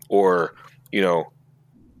 Or, you know,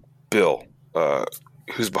 Bill,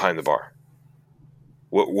 who's behind the bar?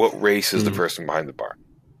 What race is the person behind the bar?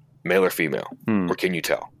 Male or female? Or can you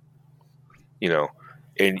tell? You know,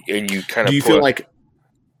 and you kind of do you feel like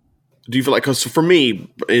because for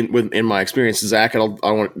me in my experience, Zach, and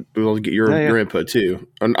I want to get your input too,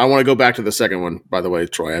 and I want to go back to the second one, by the way,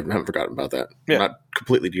 Troy. I haven't forgotten about that. I'm not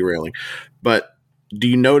completely derailing, but do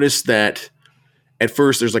you notice that at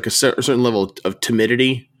first there's like a certain level of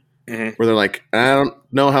timidity where they're like, I don't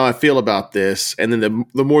know how I feel about this, and then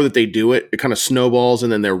the more that they do it, it kind of snowballs,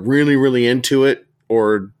 and then they're really, really into it?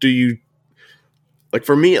 Or do you, like,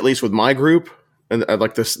 for me at least with my group, and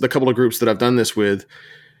like the couple of groups that I've done this with,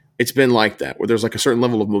 it's been like that, where there's like a certain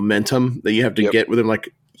level of momentum that you have to get with them.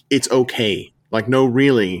 Like, it's okay. Like, no,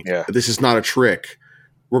 really, this is not a trick.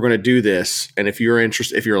 We're going to do this. And if you're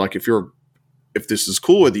interested, if this is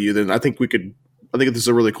cool with you, then I think this is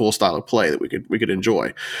a really cool style of play that we could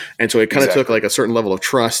enjoy. And so it kind of took like a certain level of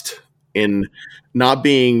trust in not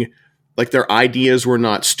being like their ideas were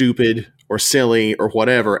not stupid or silly or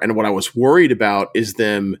whatever. And what I was worried about is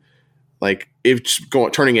them like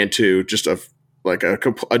turning into just a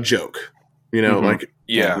joke, like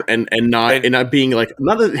and not being like,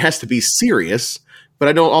 not that it has to be serious, but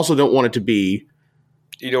I also don't want it to be.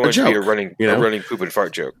 You don't want it to be a running poop and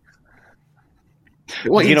fart joke.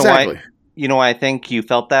 Well, exactly. You know why I think you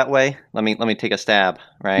felt that way? Let me take a stab,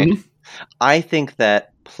 right? Mm-hmm. I think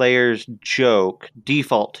that players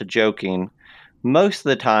default to joking most of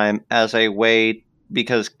the time as a way,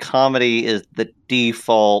 because comedy is the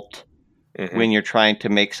default when you're trying to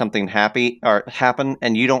make something happen,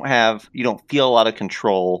 and you don't feel a lot of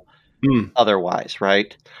control otherwise,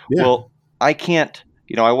 right? Yeah. Well, I can't,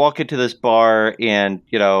 I walk into this bar and,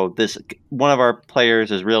 this one of our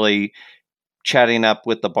players is really chatting up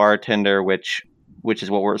with the bartender, which is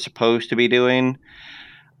what we're supposed to be doing.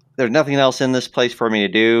 There's nothing else in this place for me to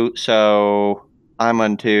do, so I'm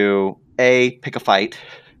going to A, pick a fight.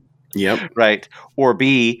 Yep. Right. Or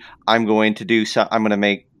B, I'm going to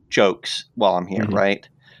make jokes while I'm here, right?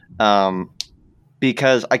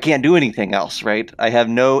 Because I can't do anything else, right? I have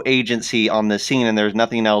no agency on this scene, and there's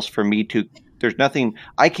nothing else for me to. There's nothing.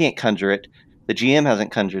 I can't conjure it. The GM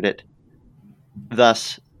hasn't conjured it.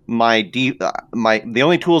 Thus, the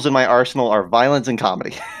only tools in my arsenal are violence and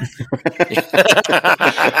comedy.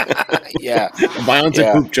 Violence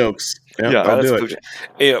and poop jokes. I'll do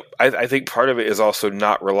it. I think part of it is also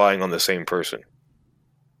not relying on the same person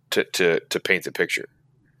to paint the picture.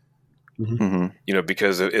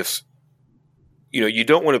 Because if you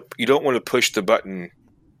don't want to push the button.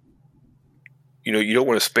 You don't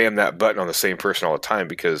want to spam that button on the same person all the time,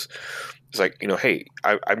 because it's like, hey,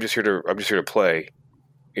 I'm just here to play,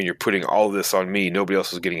 and you're putting all of this on me. Nobody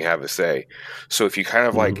else is getting to have a say. So if you kind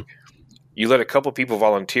of like, you let a couple people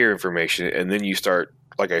volunteer information, and then you start,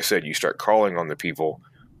 like I said, you start calling on the people,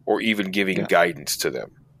 or even giving guidance to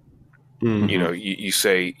them. You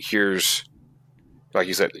say, here's, like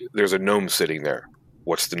you said, there's a gnome sitting there.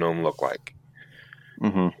 What's the gnome look like?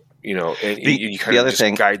 And you kind of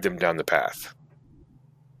just guide them down the path.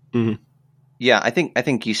 Yeah, I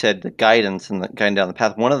think you said the guidance and the guiding down the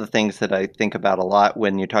path. One of the things that I think about a lot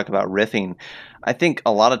when you talk about riffing, I think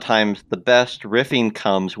a lot of times the best riffing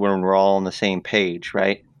comes when we're all on the same page,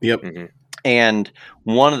 right? Yep. And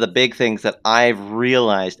one of the big things that I've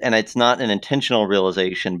realized, and it's not an intentional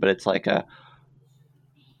realization, but it's like a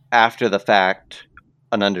after the fact,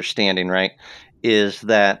 an understanding, right? Is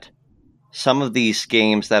that some of these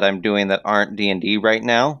games that I'm doing that aren't D&D right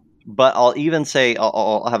now, but I'll even say,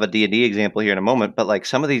 I'll have a D&D example here in a moment, but like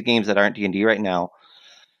some of these games that aren't D&D right now,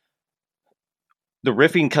 the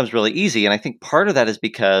riffing comes really easy. And I think part of that is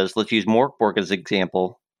because, let's use Morkborg as an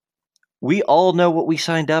example. We all know what we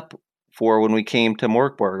signed up for when we came to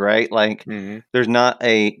Morkborg, right? Like there's not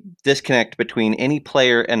a disconnect between any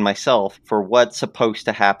player and myself for what's supposed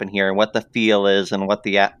to happen here and what the feel is and what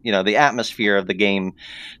the atmosphere of the game.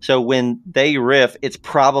 So when they riff, it's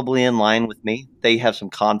probably in line with me. They have some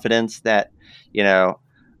confidence that,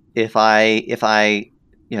 if I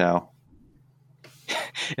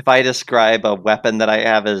describe a weapon that I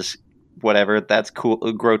have as whatever, that's cool,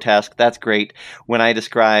 grotesque, that's great. When I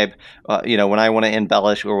describe, when I want to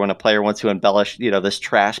embellish, or when a player wants to embellish, this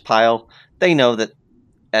trash pile, they know that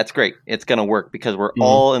that's great. It's going to work because we're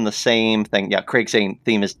all in the same thing. Yeah, Craig's saying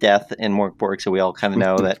theme is death in Morkborg, so we all kind of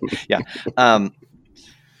know that. Yeah.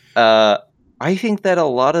 I think that a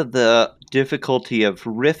lot of the difficulty of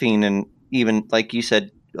riffing, and even like you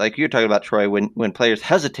said, like you're talking about, Troy, when players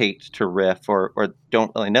hesitate to riff or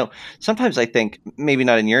don't really know. Sometimes I think, maybe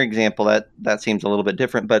not in your example, that seems a little bit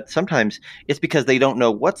different, but sometimes it's because they don't know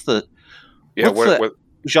what's the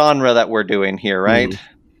genre that we're doing here, right?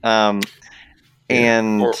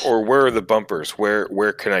 And or where are the bumpers?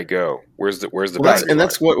 Where can I go? Where's the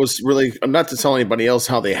that's what was really, not to tell anybody else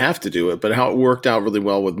how they have to do it, but how it worked out really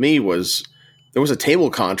well with me was there was a table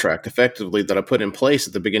contract effectively that I put in place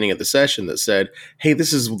at the beginning of the session that said, hey,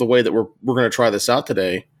 this is the way that we're going to try this out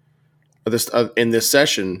today, or this in this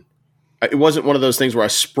session. It wasn't one of those things where I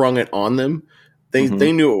sprung it on them. They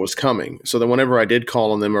knew it was coming. So then whenever I did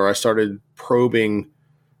call on them or I started probing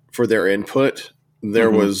for their input,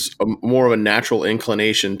 there was more of a natural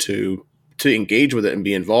inclination to engage with it and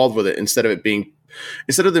be involved with it instead of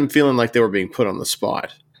them feeling like they were being put on the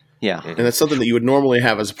spot. Yeah. And that's something that you would normally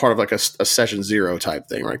have as part of like a session 0 type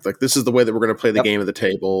thing, right? Like this is the way that we're going to play the game at the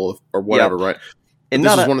table or whatever, right? And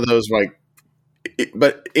this is one of those like,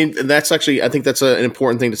 and that's actually, I think that's an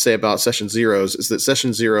important thing to say about session 0s is that session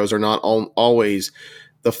 0s are not always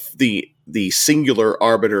the singular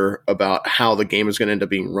arbiter about how the game is going to end up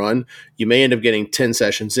being run. You may end up getting 10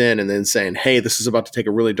 sessions in and then saying, hey, this is about to take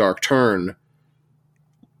a really dark turn.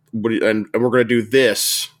 And we're going to do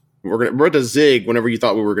this. We're going to zig whenever you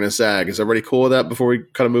thought we were going to zag. Is everybody cool with that before we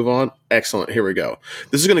kind of move on? Excellent. Here we go.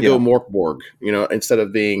 This is going to go Morkborg, instead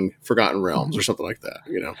of being Forgotten Realms or something like that,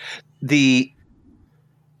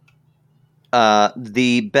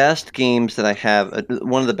 The best games that I have,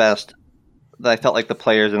 one of the best that I felt like the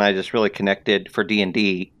players and I just really connected for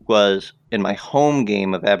D&D was in my home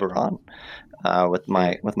game of Eberron with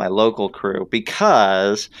my local crew,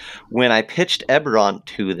 because when I pitched Eberron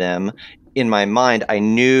to them, in my mind I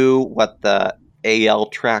knew what the AL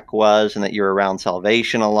track was and that you're around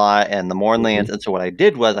Salvation a lot and the Mournlands, and so what I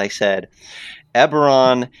did was I said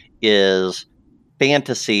Eberron is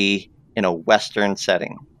fantasy in a Western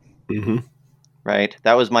setting. Right?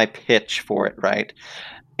 That was my pitch for it, right?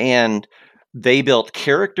 And they built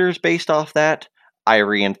characters based off that. I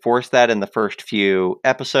reinforced that in the first few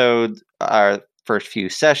episodes, our first few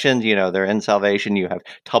sessions. They're in Salvation. You have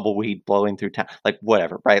tumbleweed blowing through town, like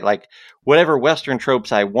whatever, right? Like whatever Western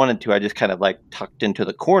tropes I wanted to, I just kind of like tucked into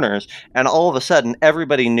the corners. And all of a sudden,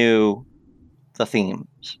 everybody knew the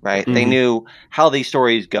themes, right? They knew how these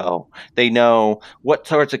stories go. They know what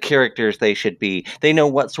sorts of characters they should be. They know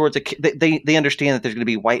what sorts of they understand that there's going to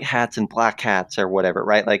be white hats and black hats or whatever,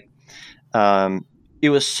 right? Like, it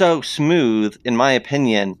was so smooth, in my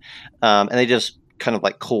opinion, and they just kind of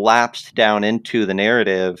like collapsed down into the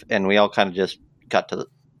narrative, and we all kind of just got to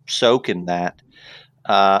soak in that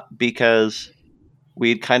because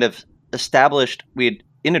we'd kind of established, we'd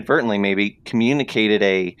inadvertently maybe communicated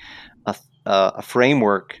a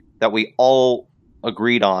framework that we all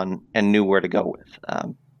agreed on and knew where to go with.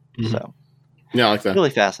 So, yeah, I like that. Really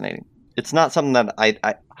fascinating. It's not something that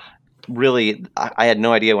I really I had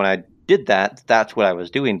no idea when I did that. That's what I was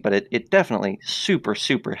doing, but it definitely super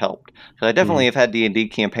helped. So I definitely have had D&D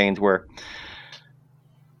campaigns where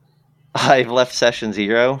I've left session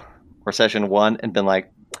 0 or session 1 and been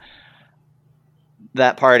like,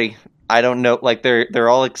 that party, I don't know, like they're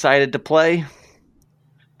all excited to play,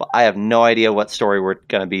 but I have no idea what story we're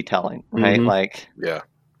going to be telling, right? Like, yeah.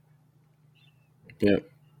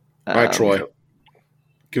 All right, Troy,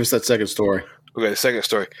 give us that second story. Okay, the second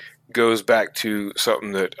story goes back to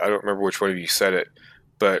something that I don't remember which one of you said it,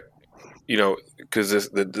 but because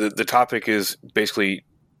the topic is basically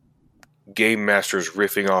game masters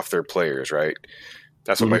riffing off their players, right?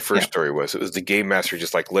 That's what my first story was. It was the game master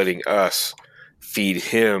just like letting us feed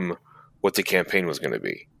him what the campaign was going to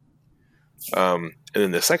be. And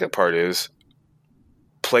then the second part is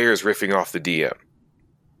players riffing off the DM.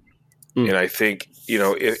 And I think,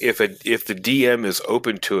 if the DM is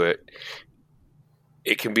open to it,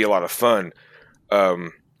 it can be a lot of fun.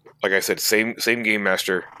 Like I said, same game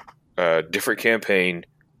master, different campaign,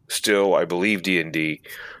 still, I believe, D&D.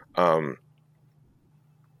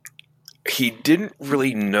 He didn't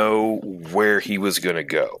really know where he was going to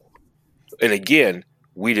go. And again,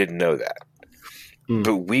 we didn't know that.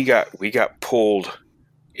 But we got pulled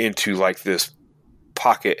into like this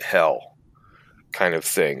pocket hell kind of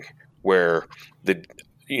thing where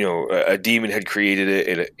a demon had created it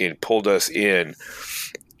and it pulled us in,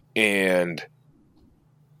 and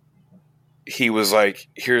he was like,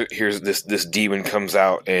 here's this demon comes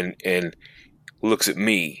out and looks at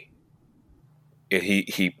me, and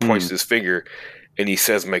he points his finger and he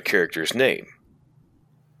says my character's name,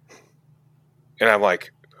 and I'm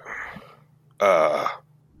like,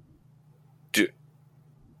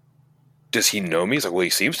 does he know me? He's like, well, he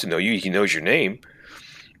seems to know you. He knows your name.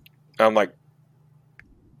 And I'm like,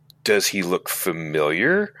 does he look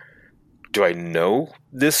familiar? Do I know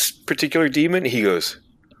this particular demon? He goes,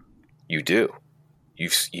 you do.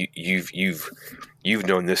 You've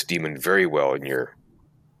known this demon very well in your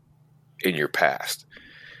past.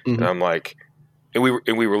 And I'm like, and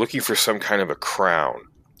we were looking for some kind of a crown,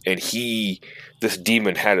 and this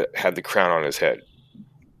demon had the crown on his head,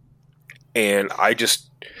 and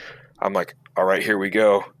I'm like, all right, here we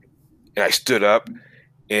go, and I stood up,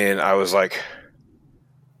 and I was like,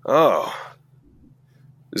 oh,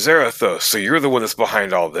 Zarathos, so you're the one that's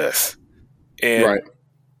behind all this, and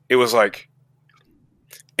it was like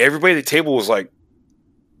everybody at the table was like,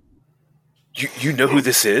 you know who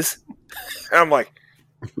this is? And I'm like,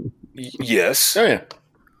 yes. Oh yeah.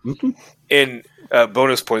 And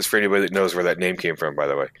bonus points for anybody that knows where that name came from, by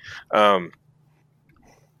the way. And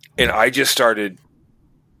I just started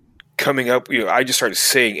coming up, I just started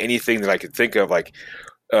saying anything that I could think of, like,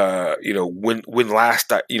 when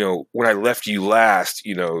I left you last,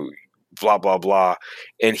 blah, blah, blah.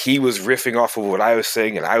 And he was riffing off of what I was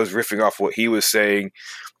saying, and I was riffing off what he was saying.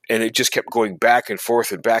 And it just kept going back and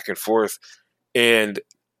forth and back and forth. And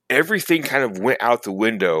everything kind of went out the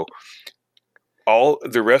window. All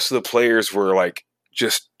the rest of the players were like,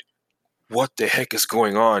 just, what the heck is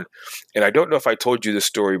going on? And I don't know if I told you this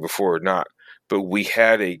story before or not, but we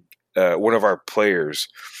had one of our players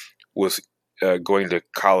was going to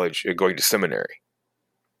college, going to seminary.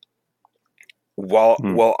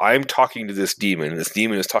 While I'm talking to this demon, and this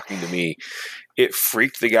demon is talking to me, it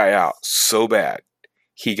freaked the guy out so bad.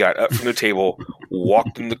 He got up from the table,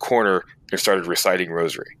 walked in the corner, and started reciting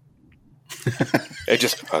rosary. It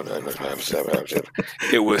just,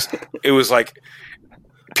 it was like,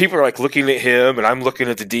 people are like looking at him, and I'm looking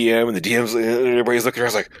at the DM, and the DM's, everybody's looking at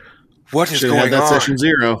us like, what is going on? Session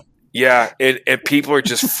 0. Yeah, and people are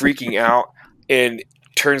just freaking out, and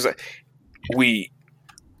turns out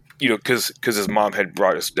because his mom had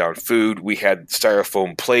brought us down food, we had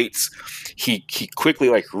styrofoam plates. He quickly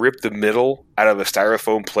like ripped the middle out of the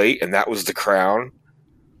styrofoam plate, and that was the crown.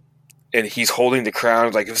 And he's holding the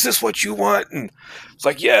crown, like, is this what you want? And it's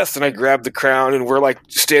like, yes. And I grabbed the crown, and we're like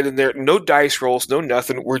standing there, no dice rolls, no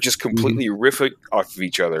nothing. We're just completely riffing off of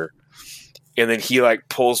each other. And then he like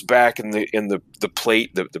pulls back, and the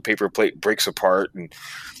plate, the paper plate breaks apart, and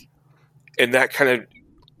that kind of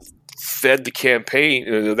fed the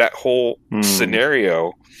campaign, that whole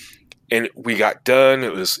scenario. And we got done.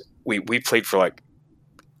 It was we played for like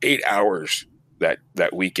 8 hours that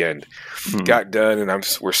weekend. Got done,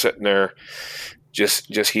 and we're sitting there, just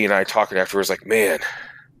he and I talking afterwards, like, man,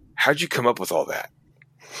 how'd you come up with all that?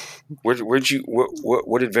 Where'd you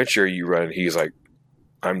what adventure are you running? He's like,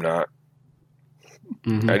 I'm not.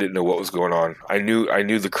 I didn't know what was going on. I knew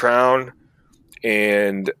the crown,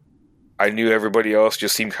 and I knew everybody else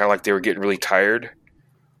just seemed kind of like they were getting really tired,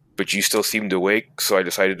 but you still seemed awake, so I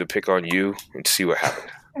decided to pick on you and see what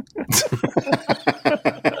happened.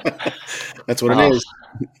 That's what it is.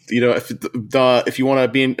 If you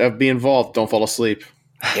want to be involved, don't fall asleep.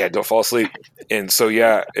 Yeah, don't fall asleep. And so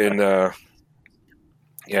I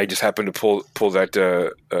just happened to pull that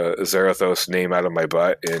Zarathos name out of my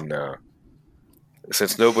butt, and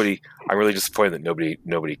since I'm really disappointed that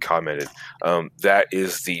nobody commented. That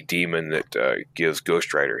is the demon that gives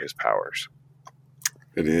Ghost Rider his powers.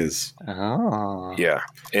 It is. Oh, yeah,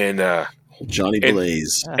 and Johnny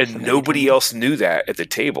Blaze, and nobody else knew that at the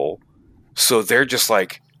table, so they're just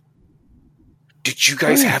like, "Did you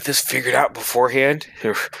guys have this figured out beforehand?"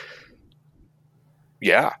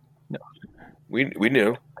 Yeah, no, we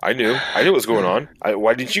knew. I knew what was going on.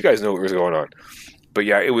 Why didn't you guys know what was going on? But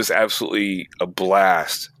yeah, it was absolutely a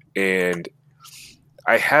blast, and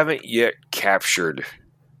I haven't yet captured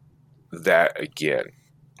that again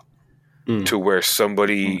to where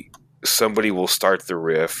somebody will start the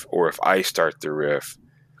riff, or if I start the riff,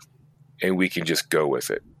 and we can just go with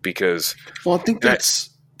it. Because I think that's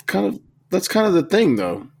kind of the thing,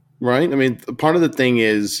 though, right? I mean, part of the thing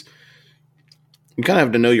is you kind of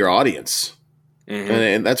have to know your audience,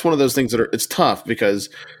 and that's one of those things that it's tough, because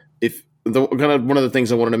one of the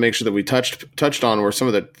things I wanted to make sure that we touched on were some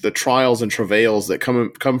of the trials and travails that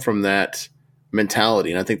come from that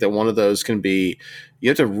mentality. And I think that one of those can be, you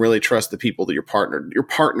have to really trust the people that you're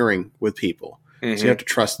partnering with people. So you have to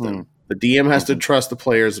trust them. The DM has to trust the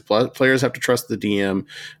players. The players have to trust the DM.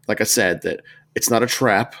 Like I said, that it's not a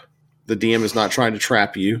trap. The DM is not trying to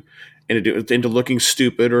trap you into looking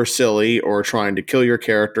stupid or silly, or trying to kill your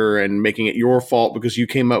character and making it your fault because you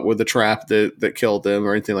came up with a trap that killed them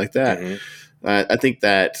or anything like that. I think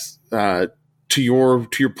that to your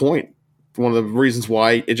point, one of the reasons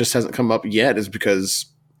why it just hasn't come up yet is because,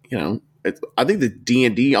 I think the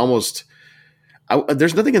D&D almost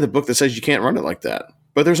there's nothing in the book that says you can't run it like that,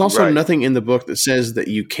 but there's also nothing in the book that says that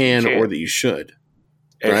you can or that you should,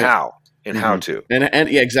 and how to, and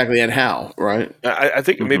yeah, exactly, and how, right? I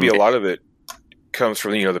think maybe a lot of it comes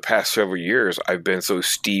from, the past several years. I've been so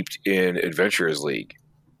steeped in Adventurers League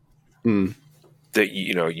that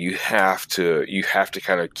you have to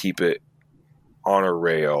kind of keep it on a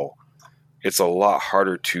rail. It's a lot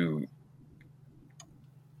harder to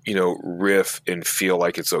riff and feel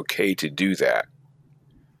like it's okay to do that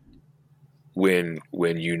when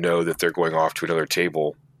you know that they're going off to another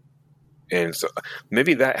table. And so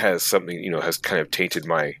maybe that has something, has kind of tainted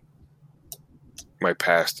my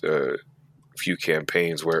past few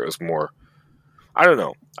campaigns where it was more, I don't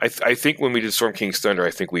know. I think when we did Storm King's Thunder,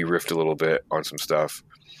 I think we riffed a little bit on some stuff.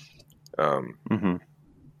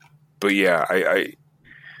 But yeah,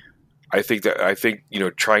 I think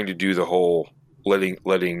trying to do the whole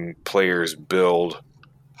letting players build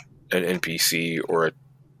an NPC or a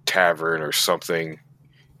tavern or something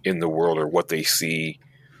in the world or what they see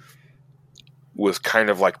was kind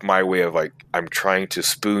of like my way of like, I'm trying to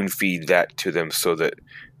spoon feed that to them so that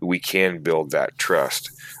we can build that trust.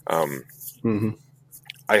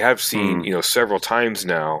 I have seen, several times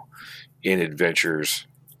now in adventures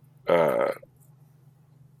that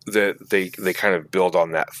they kind of build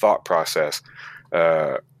on that thought process.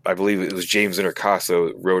 I believe it was James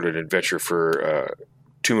Intercasso wrote an adventure for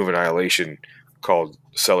Tomb of Annihilation called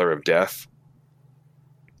Cellar of Death.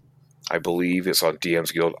 I believe it's on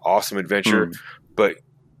DM's Guild. Awesome adventure. But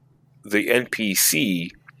the NPC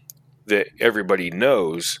that everybody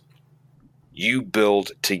knows, you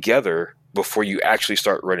build together before you actually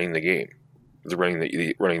start running the game, running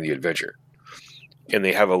the adventure. And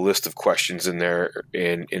they have a list of questions in there,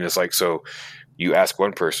 and it's like, so you ask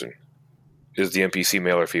one person, is the NPC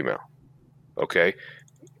male or female? Okay.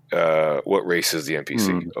 What race is the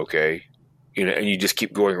NPC? Okay. And you just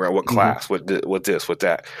keep going around. What class? What this? What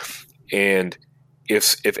that? And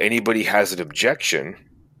if anybody has an objection,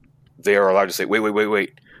 they are allowed to say,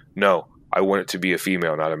 wait. No, I want it to be a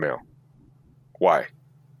female, not a male. Why?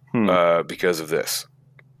 Because of this.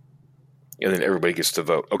 And then everybody gets to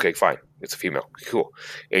vote. Okay, fine. It's a female. Cool.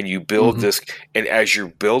 And you build this, and as you're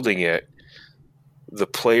building it, the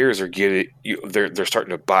players are they're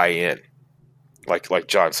starting to buy in. Like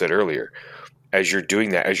John said earlier, as you're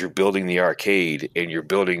doing that, as you're building the arcade and you're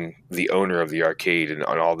building the owner of the arcade and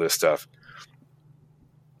on all this stuff,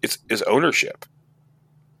 it's ownership.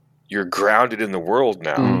 You're grounded in the world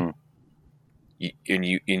now, and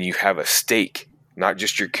you have a stake, not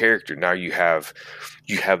just your character. Now you have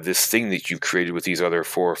this thing that you've created with these other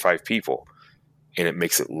 4 or 5 people, and it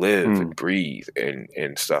makes it live and breathe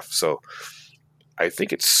and stuff. So I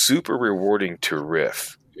think it's super rewarding to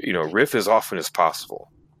riff. Riff as often as possible.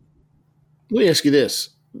 Let me ask you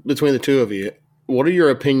this: between the two of you, what are your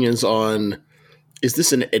opinions on? Is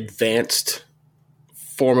this an advanced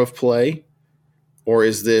form of play, or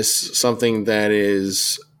is this something that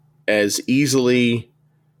is as easily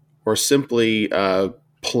or simply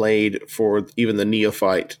played for even the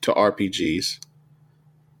neophyte to RPGs?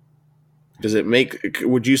 Does it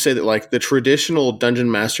would you say that like the traditional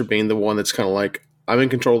dungeon master being the one that's kind of like, I'm in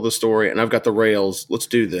control of the story and I've got the rails, let's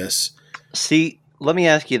do this? See, let me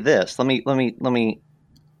ask you this. Let me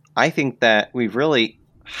I think that we really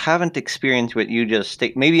haven't experienced what you just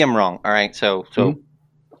stated. Maybe I'm wrong. All right. So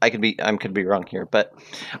I could be wrong here, but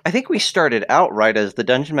I think we started out right as the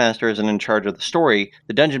dungeon master isn't in charge of the story.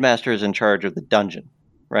 The dungeon master is in charge of the dungeon,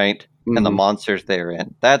 right? And the monsters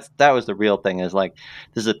therein. That was the real thing. Is like,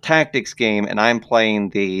 this is a tactics game, and I'm playing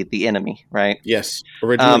the enemy, right? Yes,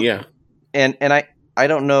 originally, yeah. And I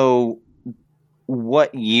don't know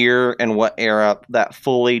what year and what era that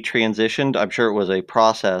fully transitioned. I'm sure it was a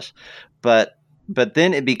process, but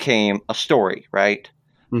then it became a story, right?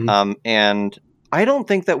 And I don't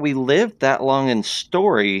think that we lived that long in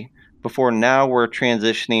story before now we're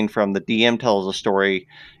transitioning from the DM tells a story,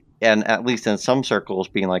 and at least in some circles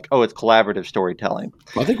being like, oh, it's collaborative storytelling.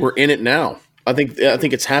 I think we're in it now. I think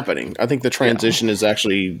it's happening. I think the transition is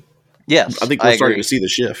actually. Yes, I think we're starting to see the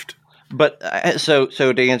shift. But so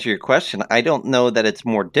to answer your question, I don't know that it's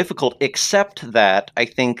more difficult, except that I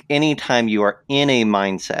think anytime you are in a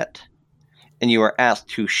mindset and you are asked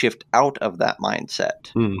to shift out of that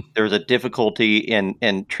mindset, there's a difficulty in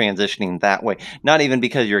transitioning that way. Not even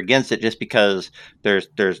because you're against it, just because there's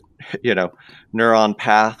neuron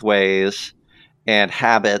pathways and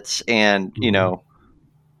habits and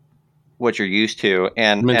what you're used to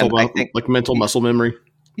and I think like mental muscle memory.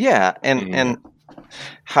 Yeah, and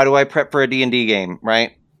how do I prep for a D&D game,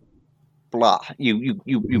 right? Blah.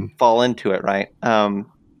 You fall into it, right?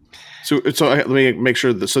 So let me make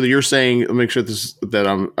sure that. So that you're saying, make sure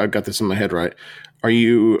I've got this in my head right. Are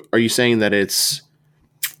you saying that it's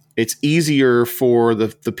easier for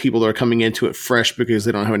the people that are coming into it fresh because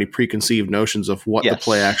they don't have any preconceived notions of what the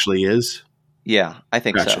play actually is? Yeah, I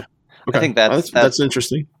think so. Okay. I think that's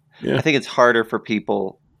interesting. Yeah. I think it's harder for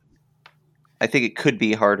people. I think it could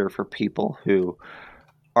be harder for people who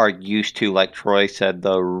are used to, like Troy said,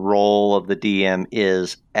 the role of the DM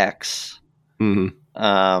is X.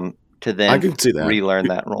 To then I can see that. relearn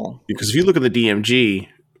that role. Because if you look at the DMG,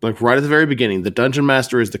 like right at the very beginning, the Dungeon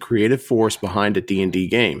Master is the creative force behind a D&D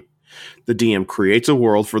game. The DM creates a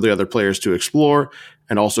world for the other players to explore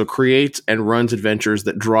and also creates and runs adventures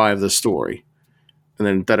that drive the story. And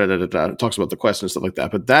then it talks about the quest and stuff like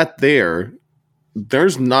that. But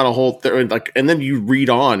there's not a whole like, and then you read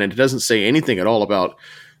on and it doesn't say anything at all about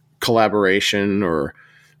collaboration or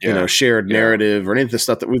shared narrative or any of the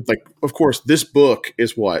stuff that we like. Of course, this book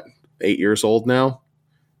is what, 8 years old now.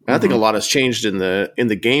 And I think a lot has changed in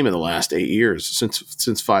the game in the last 8 years since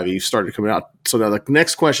 5e started coming out. So now the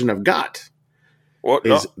next question I've got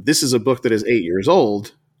this is a book that is 8 years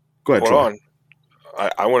old. Go ahead. Hold on.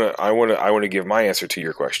 I want to give my answer to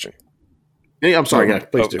your question. Yeah, I'm sorry.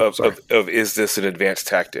 Please do. Is this an advanced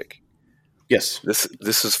tactic? Yes.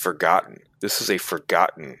 This is forgotten. This is a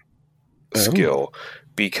forgotten skill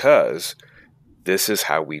because this is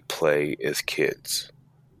how we play as kids.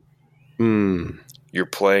 You're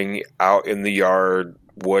playing out in the yard,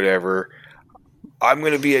 whatever. I'm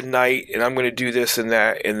going to be a knight and I'm going to do this and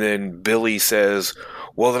that. And then Billy says,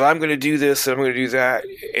 well, then I'm going to do this and I'm going to do that.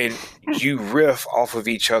 And you riff off of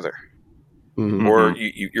each other. Or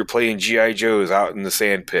you're playing G.I. Joes out in the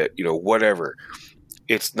sand pit, whatever.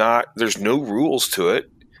 It's not, there's no rules to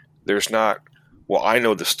it. There's not, well, I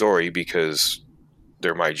know the story because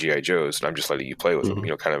they're my G.I. Joes and I'm just letting you play with them,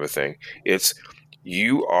 kind of a thing. It's,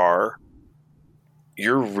 you're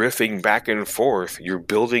riffing back and forth. You're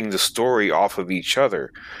building the story off of each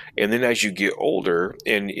other. And then as you get older,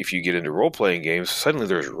 and if you get into role-playing games, suddenly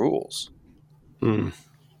there's rules. And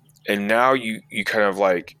now you kind of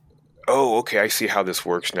like, oh, okay, I see how this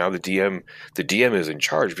works now. The DM is in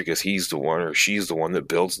charge because he's the one or she's the one that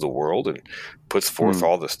builds the world and puts forth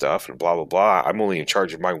all the stuff and blah, blah, blah. I'm only in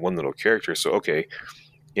charge of my one little character. So, okay,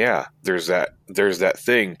 yeah, there's that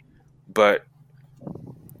thing. But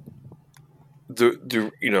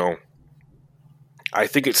I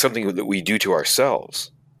think it's something that we do to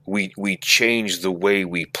ourselves. We change the way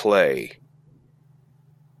we play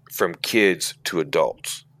from kids to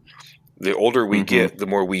adults. The older we get, the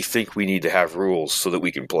more we think we need to have rules so that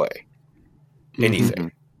we can play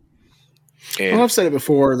anything. And I've said it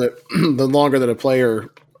before that the longer that a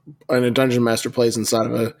player and a dungeon master plays inside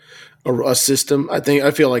of a system,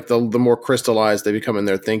 I feel like the more crystallized they become in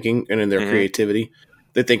their thinking and in their creativity.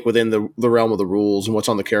 They think within the realm of the rules and what's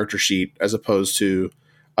on the character sheet, as opposed to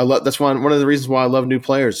that's one of the reasons why I love new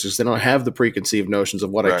players, is they don't have the preconceived notions of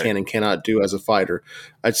what I can and cannot do as a fighter.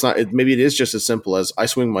 It's not. Maybe it is just as simple as I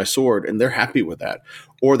swing my sword and they're happy with that,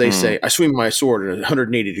 or they say I swing my sword in a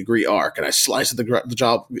 180-degree arc and I slice at the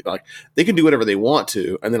job. Like, they can do whatever they want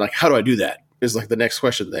to, and then like, how do I do that? Is like the next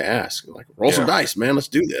question they ask. Like, roll some dice, man. Let's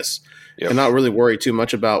do this, and not really worry too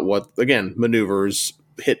much about what maneuvers,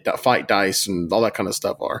 fight dice, and all that kind of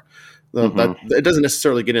stuff are. That it doesn't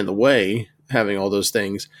necessarily get in the way, having all those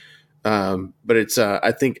things, but it's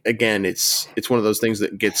I think again it's one of those things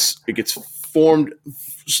that gets formed.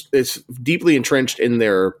 It's deeply entrenched in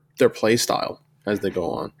their play style as they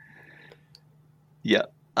go on. Yeah.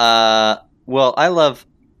 Well, I love,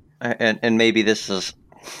 and maybe this is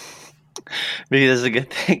a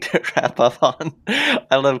good thing to wrap up on.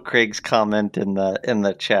 I love Craig's comment in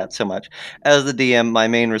the chat so much. As the DM, my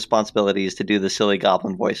main responsibility is to do the silly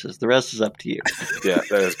goblin voices. The rest is up to you. Yeah,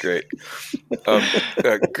 that is great.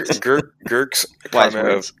 Girk's wise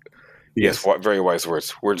comment words. Yes, very wise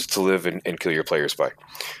words. Words to live and kill your players by,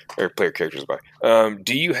 or player characters by.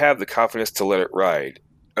 Do you have the confidence to let it ride?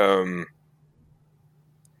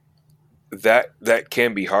 That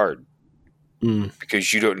can be hard.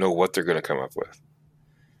 Because you don't know what they're going to come up with.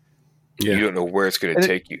 Yeah. You don't know where it's going to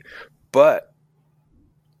take you. But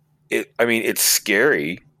it's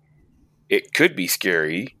scary. It could be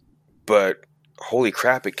scary, but holy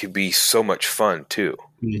crap, it could be so much fun too.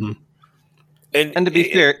 And to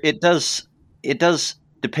be fair, it does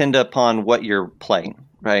depend upon what you're playing,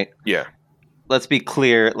 right? Yeah. Let's be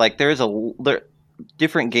clear. Like,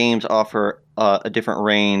 different games offer a different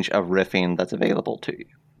range of riffing that's available to you.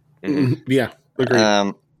 Yeah,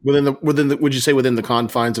 agreed. Within the would you say within the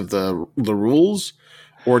confines of the rules,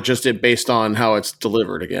 or just it based on how it's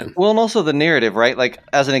delivered again? Well, and also the narrative, right? Like,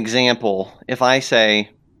 as an example, if I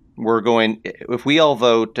say if we all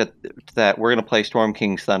vote that we're going to play Storm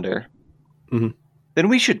King's Thunder, then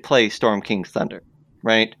we should play Storm King's Thunder,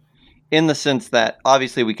 right? In the sense that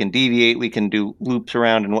obviously we can deviate, we can do loops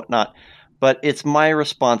around and whatnot, but it's my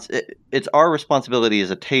response. It's our responsibility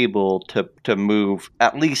as a table to move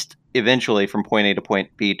at least eventually from point A to point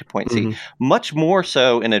B to point C. Much more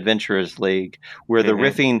so in Adventurers League, where the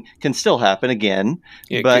riffing can still happen again,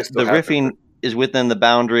 but the riffing is within the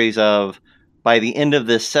boundaries of, by the end of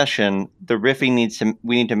this session, the riffing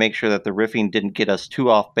we need to make sure that the riffing didn't get us too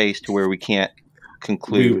off base to where we can't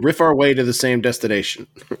conclude. We riff our way to the same destination.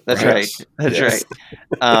 That's right. That's right.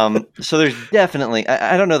 So there's definitely,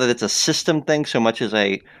 I don't know that it's a system thing so much as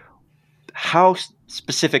how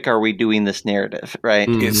specific are we doing this narrative, right?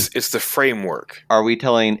 It's the framework. Are we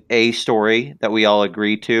telling a story that we all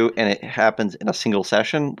agree to and it happens in a single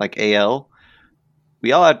session like AL?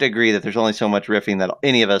 We all have to agree that there's only so much riffing that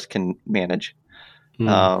any of us can manage.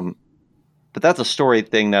 But that's a story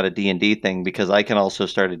thing, not a D&D thing, because I can also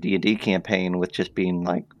start a D&D campaign with just being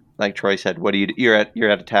like Troy said, what do you do? You're at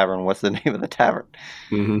a tavern. What's the name of the tavern?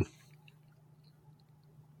 No,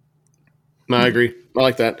 I agree. I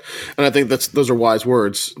like that. And I think those are wise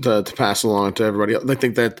words to pass along to everybody else. I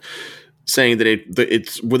think that saying that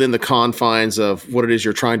it's within the confines of what it is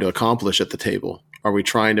you're trying to accomplish at the table. Are we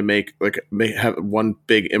trying to have one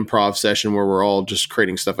big improv session where we're all just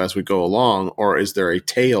creating stuff as we go along? Or is there a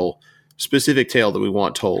specific tale that we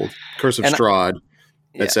want told? Curse of Strahd,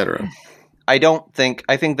 etc. I think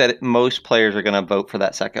that most players are going to vote for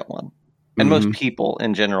that second one. And most people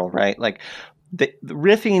in general, right? Like the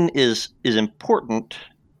riffing is important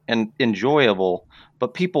and enjoyable,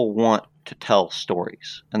 but people want to tell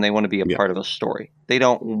stories and they want to be a part of a story. They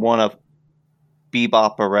don't want to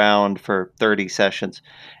bebop around for 30 sessions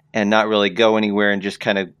and not really go anywhere and just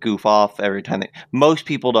kind of goof off every time. Most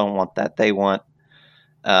people don't want that. They want,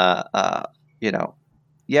 we're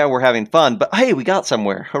having fun, but hey, we got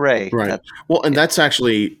somewhere. Hooray. Right.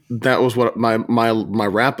 That was what my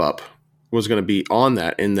wrap up was going to be on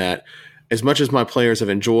that, in that as much as my players have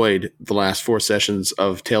enjoyed the last 4 sessions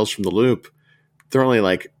of Tales from the Loop, they're only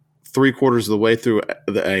like 3/4 of the way through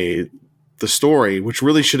the story, which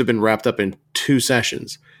really should have been wrapped up in 2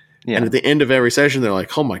 sessions. Yeah. And at the end of every session, they're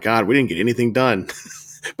like, oh my God, we didn't get anything done.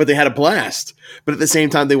 But they had a blast. But at the same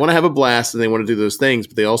time, they want to have a blast and they want to do those things,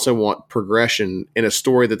 but they also want progression in a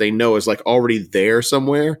story that they know is like already there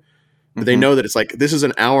somewhere. But they know that it's like, this is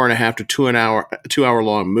an hour and a half to 2 hour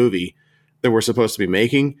long movie that we're supposed to be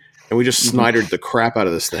making. And we just snidered the crap out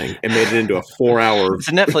of this thing and made it into a 4-hour. It's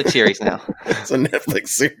a Netflix series now. It's a Netflix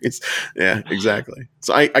series. Yeah, exactly.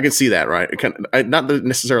 So I can see that, right? Not that it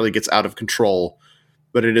necessarily gets out of control,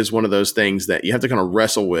 but it is one of those things that you have to kind of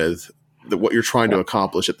wrestle with what you're trying to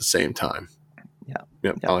accomplish at the same time. Yeah.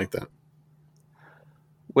 I like that.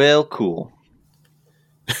 Well, cool.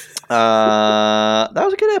 That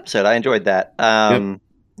was a good episode. I enjoyed that.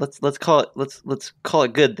 Let's call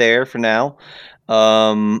it good there for now.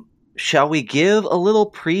 Shall we give a little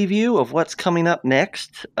preview of what's coming up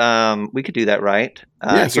next? We could do that, right?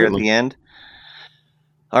 Here certainly. At the end.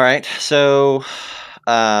 All right. So,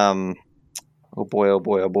 oh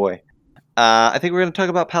boy. I think we're going to talk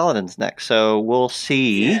about Paladins next. So we'll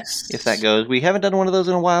see if that goes. We haven't done one of those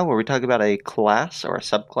in a while where we talk about a class or a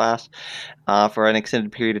subclass for an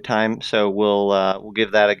extended period of time. So we'll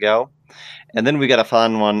give that a go. And then we got a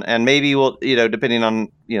fun one, and maybe we'll, depending on,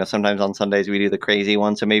 sometimes on Sundays we do the crazy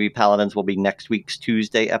one. So maybe Paladins will be next week's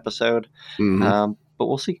Tuesday episode. But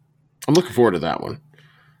we'll see. I'm looking forward to that one.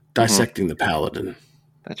 Dissecting the Paladin.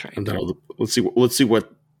 That's right. And let's see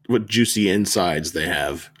what juicy insides they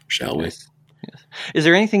have, shall we? Yes. Is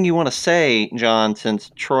there anything you want to say, John,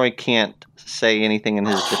 since Troy can't say anything in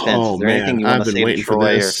his defense? Is there anything you want to say to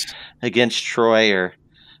Troy or against Troy or,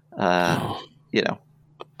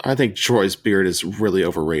 I think Troy's beard is really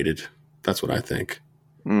overrated. That's what I think.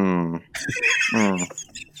 Well,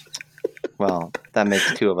 that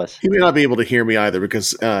makes 2 of us. He may not be able to hear me either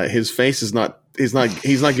because his face is not. He's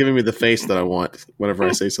not giving me the face that I want whenever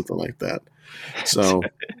I say something like that. So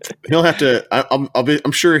he'll have to.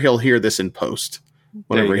 I'm sure he'll hear this in post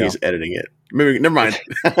whenever he's editing it. Maybe never mind.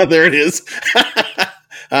 There it is.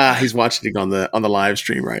 He's watching it on the live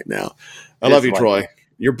stream right now. I love you, Troy.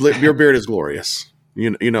 Your beard is glorious.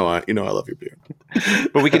 You know I love your beard.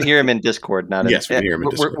 But we can hear him in Discord. We can hear him in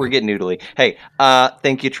Discord. We're getting noodly. Hey,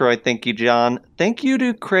 thank you, Troy. Thank you, John. Thank you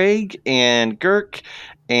to Craig and Girk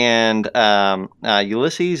and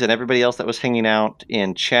Ulysses and everybody else that was hanging out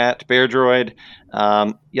in chat. Bear Droid,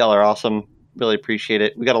 y'all are awesome. Really appreciate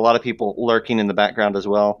it. We got a lot of people lurking in the background as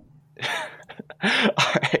well. All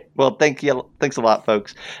right. Well, thanks a lot,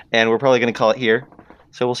 folks. And we're probably going to call it here.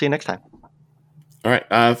 So we'll see you next time. All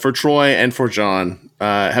right. For Troy and for John,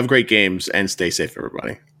 have great games and stay safe,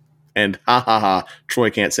 everybody. And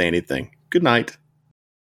Troy can't say anything. Good night.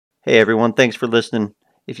 Hey, everyone. Thanks for listening.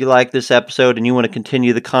 If you like this episode and you want to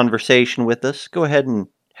continue the conversation with us, go ahead and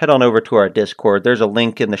head on over to our Discord. There's a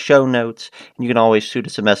link in the show notes, and you can always shoot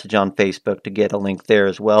us a message on Facebook to get a link there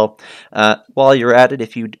as well. While you're at it,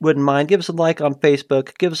 if you wouldn't mind, give us a like on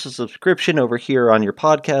Facebook, give us a subscription over here on your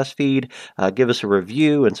podcast feed, give us a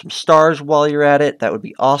review and some stars while you're at it. That would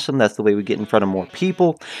be awesome. That's the way we get in front of more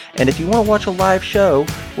people. And if you want to watch a live show,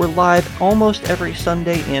 we're live almost every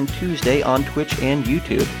Sunday and Tuesday on Twitch and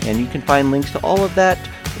YouTube, and you can find links to all of that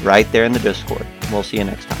right there in the Discord. We'll see you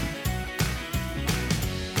next time.